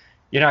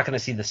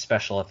the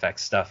special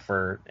effects stuff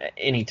for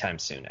anytime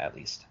soon, at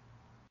least.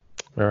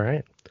 All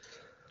right.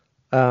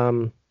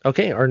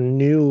 Okay, our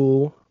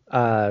new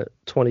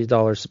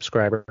 $20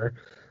 subscriber,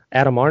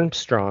 Adam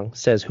Armstrong,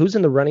 says, who's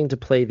in the running to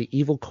play the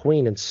evil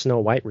queen in Snow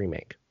White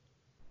remake?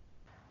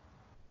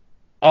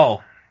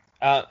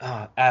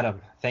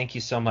 Adam, thank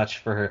you so much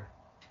for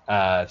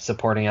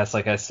supporting us.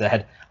 Like I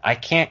said, I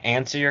can't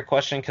answer your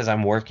question because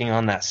I'm working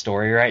on that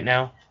story right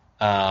now.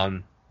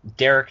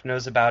 Derek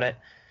knows about it.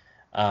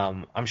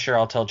 I'm sure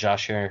I'll tell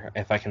Josh here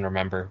if I can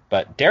remember.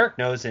 But Derek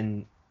knows,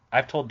 and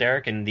I've told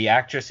Derek, and the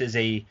actress is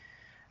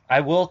I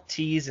will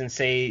tease and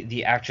say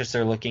the actress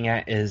they're looking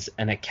at is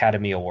an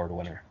Academy Award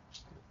winner.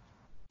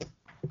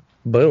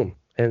 Boom.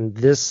 And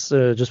this,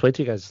 just wait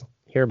till you guys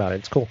hear about it.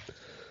 It's cool.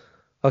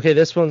 Okay,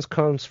 this one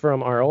comes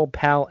from our old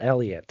pal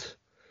Elliot.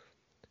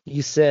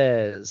 He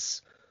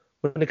says,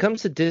 when it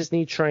comes to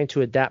Disney trying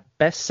to adapt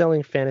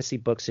best-selling fantasy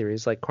book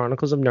series like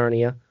Chronicles of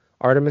Narnia,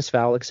 Artemis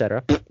Fowl,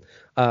 etc.,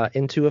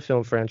 into a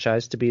film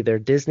franchise to be their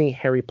Disney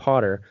Harry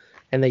Potter,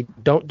 and they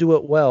don't do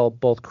it well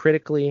both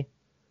critically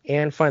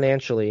and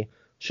financially,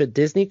 should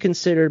Disney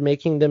consider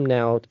making them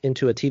now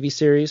into a TV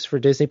series for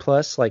Disney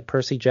Plus like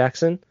Percy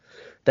Jackson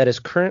that is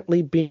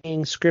currently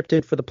being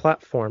scripted for the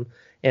platform,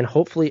 and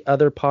hopefully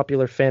other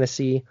popular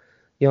fantasy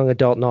young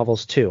adult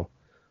novels too?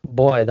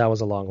 Boy, that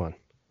was a long one.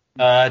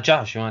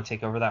 Josh, you want to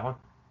take over that one?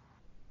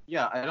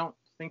 Yeah, I don't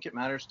think it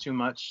matters too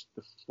much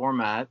the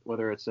format,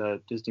 whether it's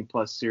a Disney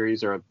Plus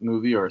series or a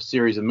movie or a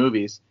series of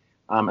movies,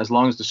 as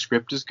long as the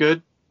script is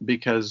good,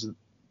 because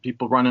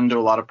people run into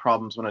a lot of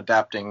problems when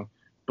adapting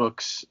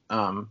books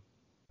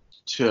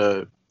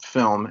to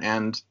film.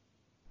 And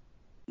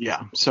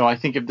yeah, so I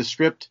think if the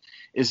script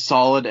is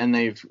solid and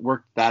they've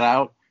worked that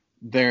out,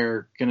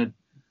 they're going to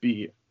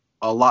be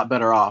a lot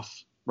better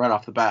off right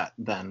off the bat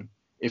than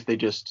if they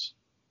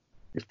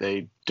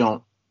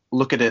don't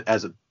look at it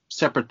as a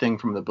separate thing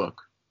from the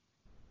book.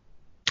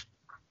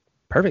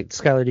 Perfect.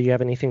 Skylar, do you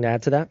have anything to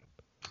add to that?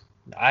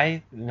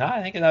 I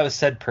think that was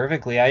said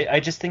perfectly. I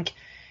just think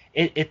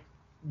it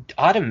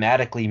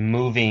automatically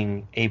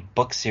moving a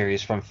book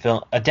series from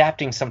film,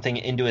 adapting something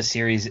into a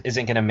series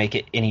isn't going to make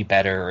it any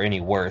better or any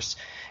worse.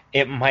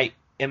 It might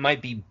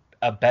be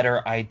a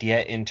better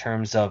idea in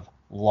terms of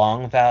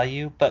long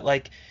value, but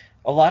like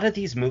a lot of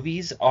these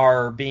movies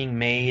are being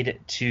made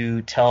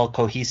to tell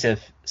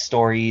cohesive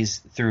stories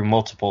through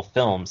multiple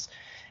films.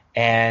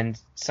 And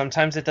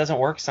sometimes it doesn't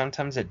work,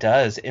 sometimes it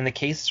does. In the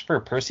case for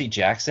Percy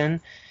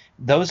Jackson,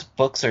 those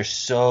books are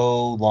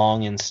so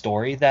long in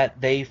story that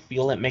they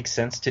feel it makes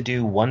sense to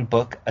do one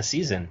book a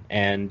season.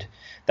 And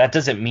that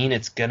doesn't mean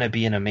it's going to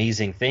be an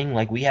amazing thing.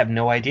 Like, we have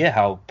no idea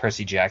how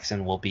Percy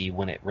Jackson will be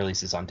when it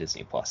releases on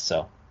Disney Plus.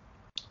 So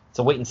it's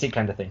a wait and see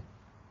kind of thing.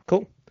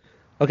 Cool.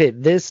 Okay,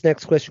 this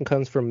next question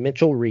comes from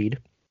Mitchell Reed.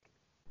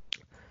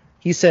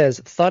 He says,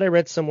 thought I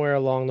read somewhere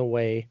along the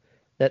way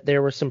that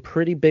there were some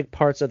pretty big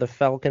parts of the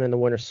Falcon and the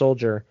Winter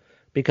Soldier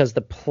because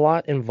the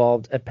plot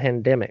involved a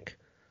pandemic.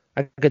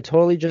 I could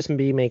totally just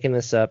be making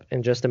this up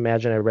and just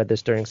imagine I read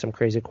this during some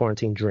crazy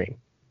quarantine dream.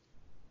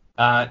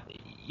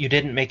 You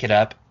didn't make it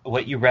up.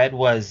 What you read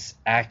was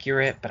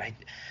accurate, but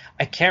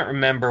I can't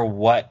remember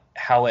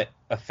how it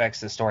affects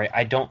the story.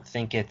 I don't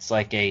think it's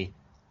like a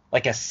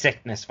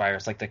sickness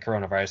virus like the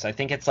coronavirus. I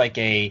think it's like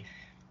a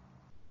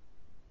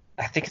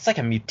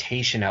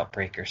mutation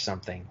outbreak or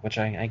something, which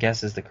I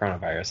guess is the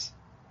coronavirus.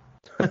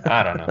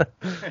 I don't know.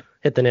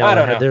 Hit the nail on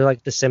the head. They're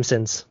like the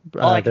Simpsons.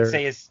 All I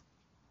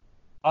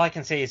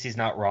can say is he's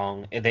not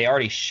wrong. They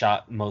already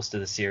shot most of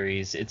the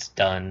series. It's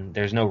done.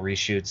 There's no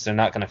reshoots. They're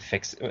not gonna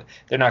fix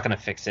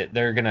it.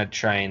 They're gonna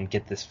try and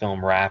get this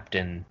film wrapped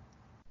and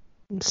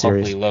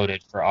hopefully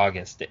loaded for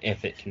August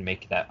if it can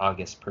make that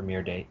August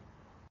premiere date.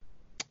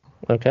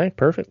 Okay,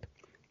 perfect.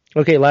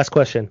 Okay, last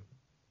question.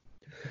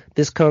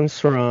 This comes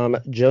from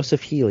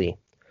Joseph Healy.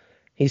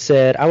 He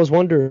said, I was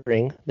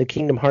wondering, the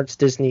Kingdom Hearts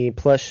Disney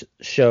Plus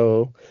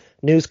show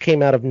news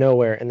came out of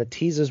nowhere and the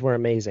teasers were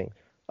amazing.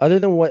 Other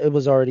than what it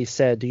was already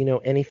said, do you know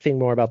anything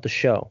more about the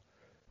show?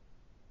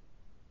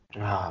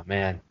 Oh,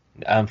 man.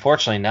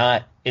 Unfortunately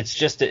not. It's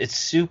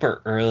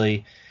super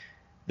early.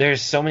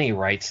 There's so many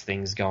rights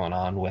things going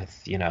on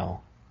with,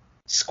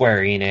 Square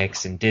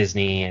Enix and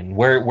Disney, and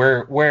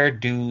where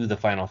do the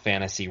Final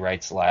Fantasy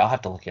rights lie? I'll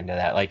have to look into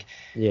that.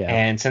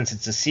 And since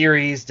it's a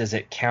series, does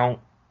it count?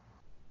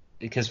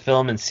 Because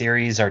film and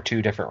series are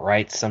two different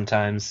rights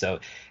sometimes,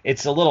 so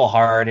it's a little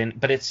hard.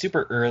 But it's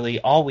super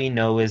early. All we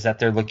know is that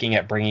they're looking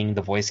at bringing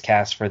the voice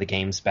cast for the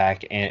games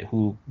back, and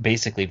who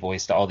basically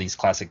voiced all these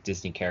classic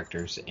Disney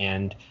characters.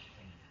 And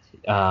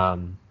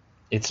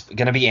it's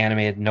gonna be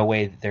animated. No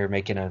way they're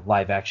making a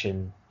live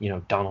action,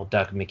 Donald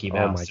Duck, Mickey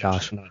Mouse. Oh my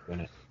gosh! Not doing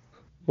it.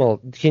 Well,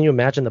 can you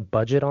imagine the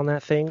budget on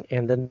that thing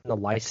and then the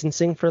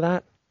licensing for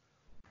that?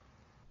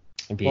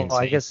 It'd be insane.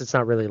 I guess it's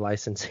not really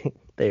licensing.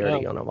 They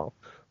already own them all.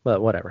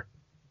 But whatever.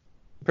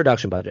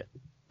 Production budget.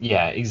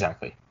 Yeah,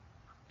 exactly.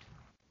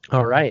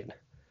 All right.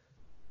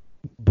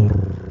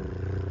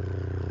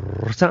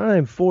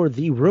 Time for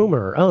the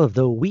rumor of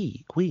the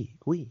week.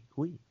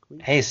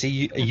 Hey,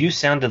 see, you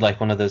sounded like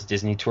one of those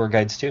Disney tour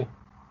guides too.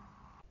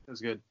 That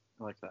was good.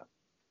 I like that.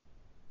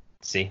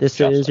 See, this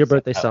is your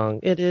birthday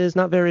song. It is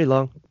not very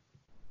long.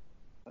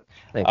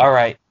 All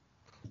right.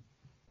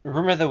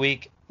 Rumor of the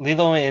week,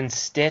 Lilo and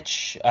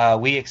Stitch.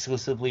 We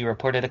exclusively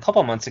reported a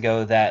couple months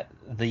ago that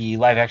the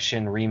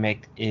live-action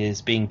remake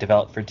is being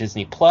developed for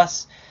Disney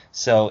Plus,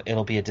 so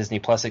it'll be a Disney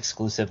Plus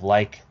exclusive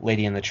like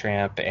Lady and the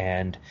Tramp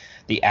and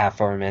the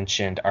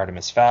aforementioned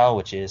Artemis Fowl,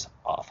 which is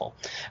awful.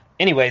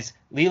 Anyways,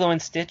 Lilo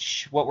and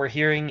Stitch, what we're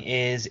hearing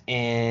is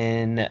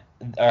in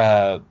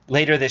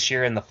later this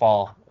year in the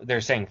fall.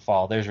 They're saying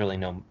fall. There's really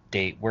no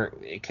date.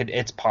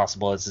 It's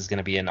possible this is going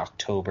to be in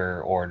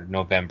October or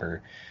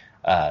November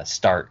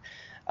start.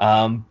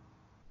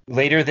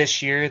 Later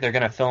this year, they're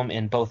going to film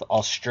in both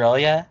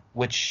Australia,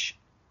 which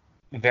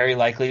very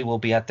likely will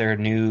be at their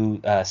new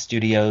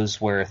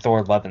studios where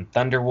Thor: Love and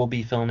Thunder will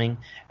be filming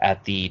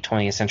at the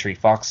 20th Century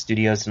Fox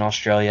Studios in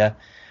Australia,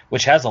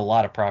 which has a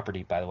lot of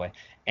property, by the way,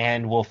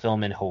 and will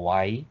film in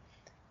Hawaii.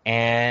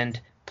 And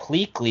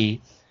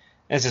Pleakley,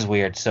 this is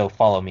weird, so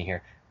follow me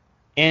here.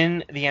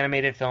 In the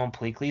animated film,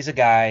 Pleakley's a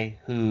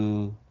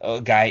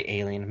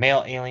alien,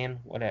 male alien.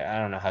 I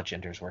don't know how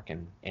genders work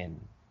in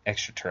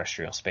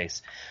extraterrestrial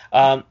space.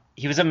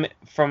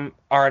 From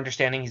our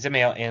understanding, he's a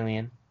male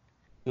alien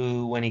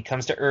who, when he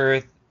comes to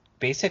Earth,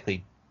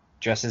 basically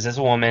dresses as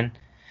a woman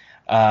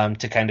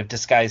to kind of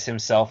disguise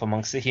himself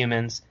amongst the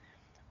humans.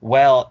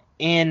 Well,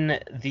 in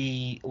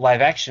the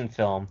live-action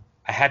film,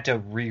 I had to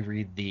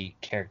reread the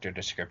character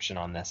description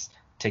on this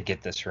to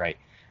get this right.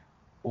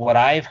 What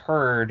I've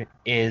heard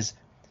is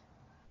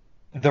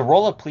the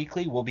role of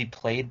Pleakley will be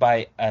played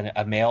by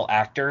a male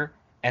actor,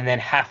 and then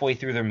halfway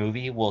through the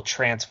movie will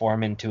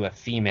transform into a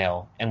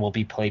female and will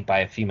be played by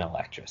a female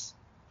actress.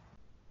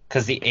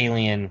 Because the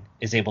alien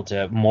is able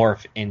to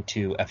morph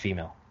into a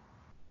female.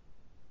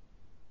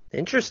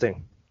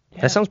 Interesting.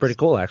 Yeah. That sounds pretty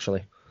cool,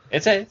 actually.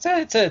 It's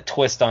a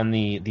twist on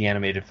the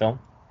animated film,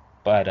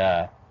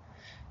 but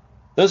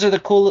those are the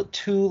cool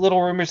two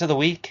little rumors of the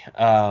week.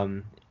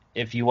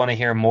 If you want to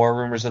hear more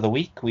rumors of the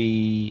week,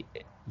 be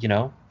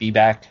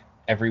back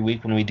every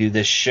week when we do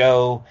this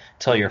show.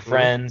 Tell your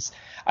friends.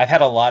 I've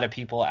had a lot of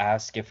people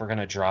ask if we're going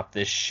to drop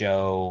this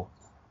show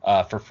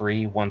for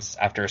free once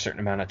after a certain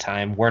amount of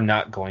time. We're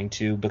not going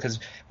to, because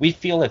we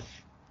feel if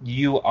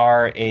you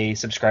are a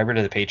subscriber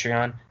to the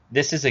Patreon,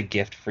 this is a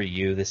gift for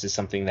you. This is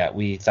something that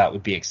we thought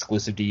would be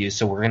exclusive to you.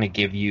 So we're going to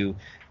give you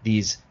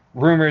these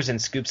rumors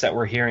and scoops that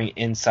we're hearing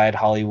inside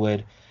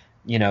Hollywood,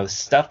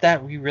 stuff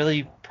that we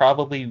really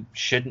probably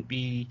shouldn't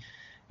be,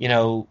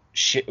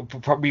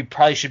 we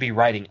probably should be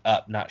writing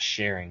up, not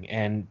sharing.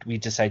 And we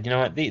decided,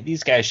 what,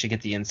 these guys should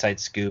get the inside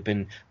scoop,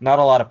 and not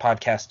a lot of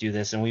podcasts do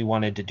this, and we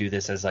wanted to do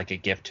this as like a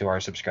gift to our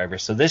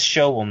subscribers. So this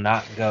show will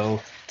not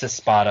go to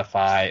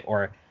Spotify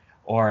or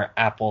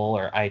Apple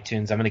or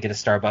iTunes. I'm going to get a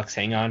Starbucks.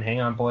 Hang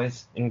on,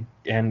 boys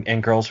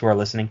and girls who are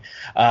listening.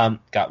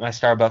 Got my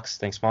Starbucks.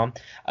 Thanks, Mom.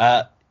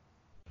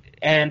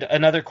 And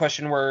another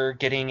question we're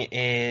getting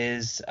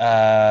is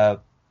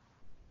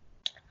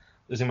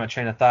losing my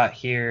train of thought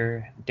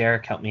here.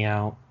 Derek, help me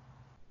out.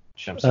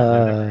 Shirts and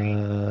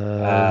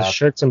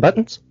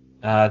buttons.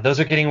 Those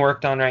are getting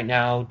worked on right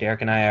now.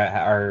 Derek and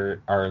I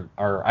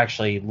are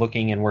actually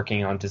looking and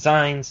working on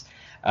designs.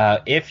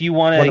 If you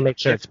want to make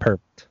sure it's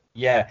perfect.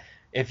 Yeah.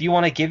 If you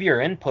want to give your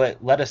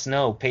input, let us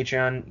know.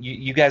 Patreon,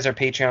 you guys are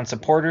Patreon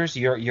supporters.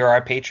 You're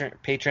our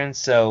patrons.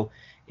 So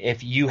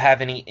if you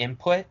have any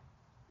input,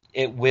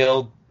 it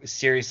will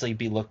seriously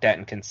be looked at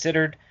and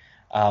considered.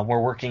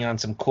 We're working on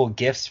some cool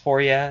gifts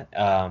for you.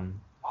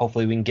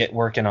 Hopefully we can get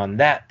working on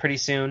that pretty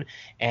soon.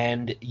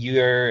 And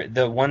you're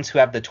the ones who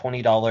have the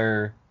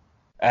 $20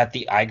 at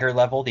the Iger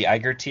level, the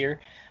Iger tier.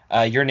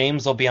 Your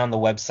names will be on the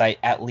website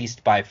at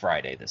least by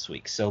Friday this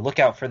week. So look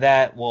out for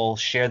that. We'll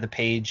share the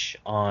page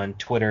on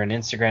Twitter and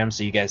Instagram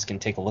so you guys can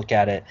take a look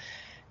at it.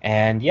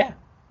 And yeah,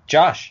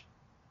 Josh,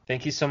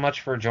 thank you so much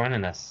for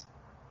joining us.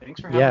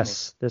 Thanks for having me.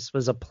 Yes, this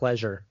was a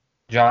pleasure.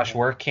 Josh,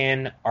 where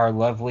can our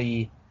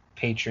lovely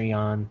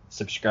Patreon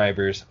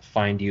subscribers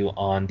find you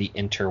on the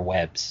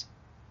interwebs?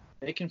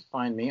 They can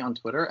find me on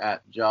Twitter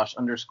at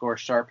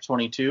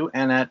Josh_Sharp22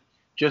 and at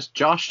just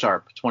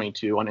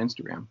JoshSharp22 on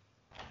Instagram.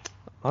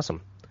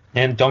 Awesome.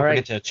 And don't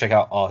forget to check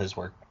out all his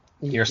work.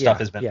 Your stuff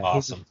has been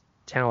awesome. He's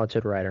a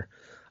talented writer.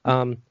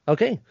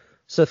 Okay,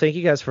 so thank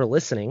you guys for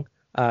listening.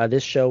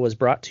 This show was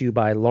brought to you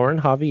by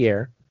Lauren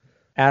Javier,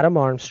 Adam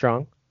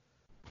Armstrong,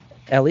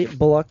 Elliot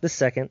Bullock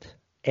II,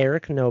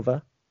 Eric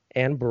Nova,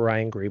 and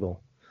Brian Griebel.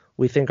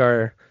 We thank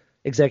our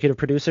executive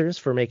producers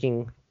for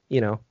making,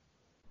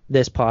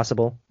 this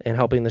possible and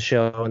helping the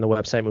show and the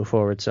website move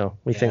forward. So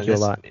we thank you a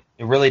lot.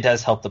 It really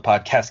does help the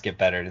podcast get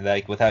better.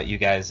 Like without you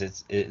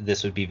guys,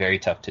 this would be very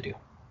tough to do.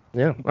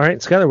 Yeah. All right,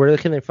 Skylar, where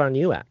can they find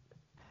you at?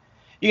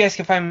 You guys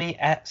can find me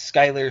at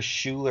Skylar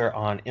Schuler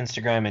on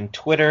Instagram and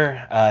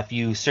Twitter. If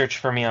you search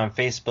for me on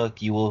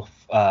Facebook, you will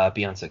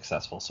be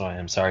unsuccessful, so I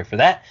am sorry for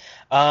that.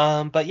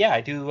 But yeah,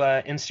 I do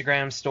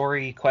Instagram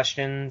story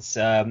questions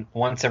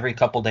once every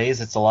couple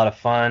days. It's a lot of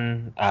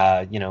fun.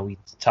 We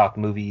talk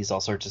movies,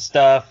 all sorts of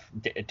stuff.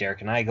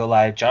 Derek and I go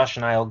live. Josh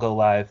and I will go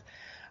live.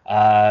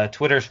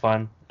 Twitter's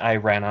fun. I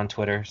ran on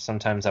Twitter.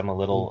 Sometimes I'm a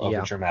little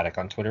over dramatic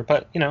on Twitter,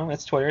 but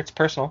it's Twitter. It's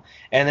personal.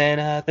 And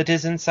then the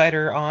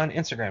DisInsider on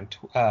Instagram.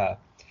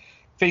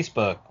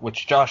 Facebook,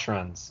 which Josh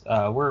runs.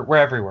 We're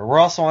everywhere. We're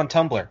also on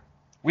Tumblr.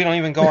 We don't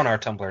even go on our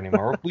Tumblr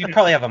anymore. We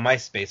probably have a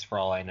MySpace for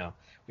all I know.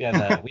 We have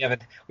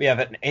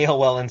an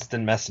AOL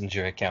Instant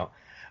Messenger account.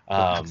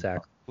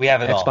 Exactly. We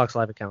have it all. Xbox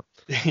Live account.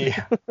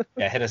 Yeah,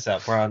 hit us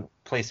up. We're on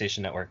PlayStation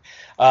Network.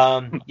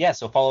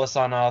 So follow us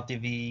on all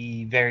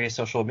the various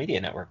social media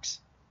networks.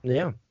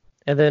 Yeah,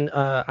 and then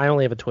I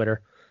only have a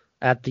Twitter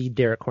at the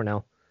Derek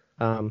Cornell.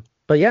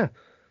 But yeah,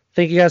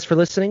 thank you guys for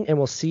listening, and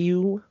we'll see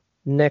you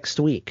next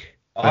week.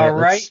 All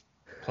right.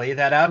 Play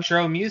that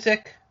outro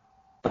music.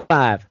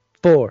 5,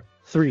 4,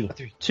 3,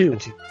 2,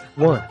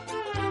 1.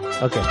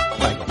 Okay,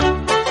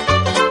 bye.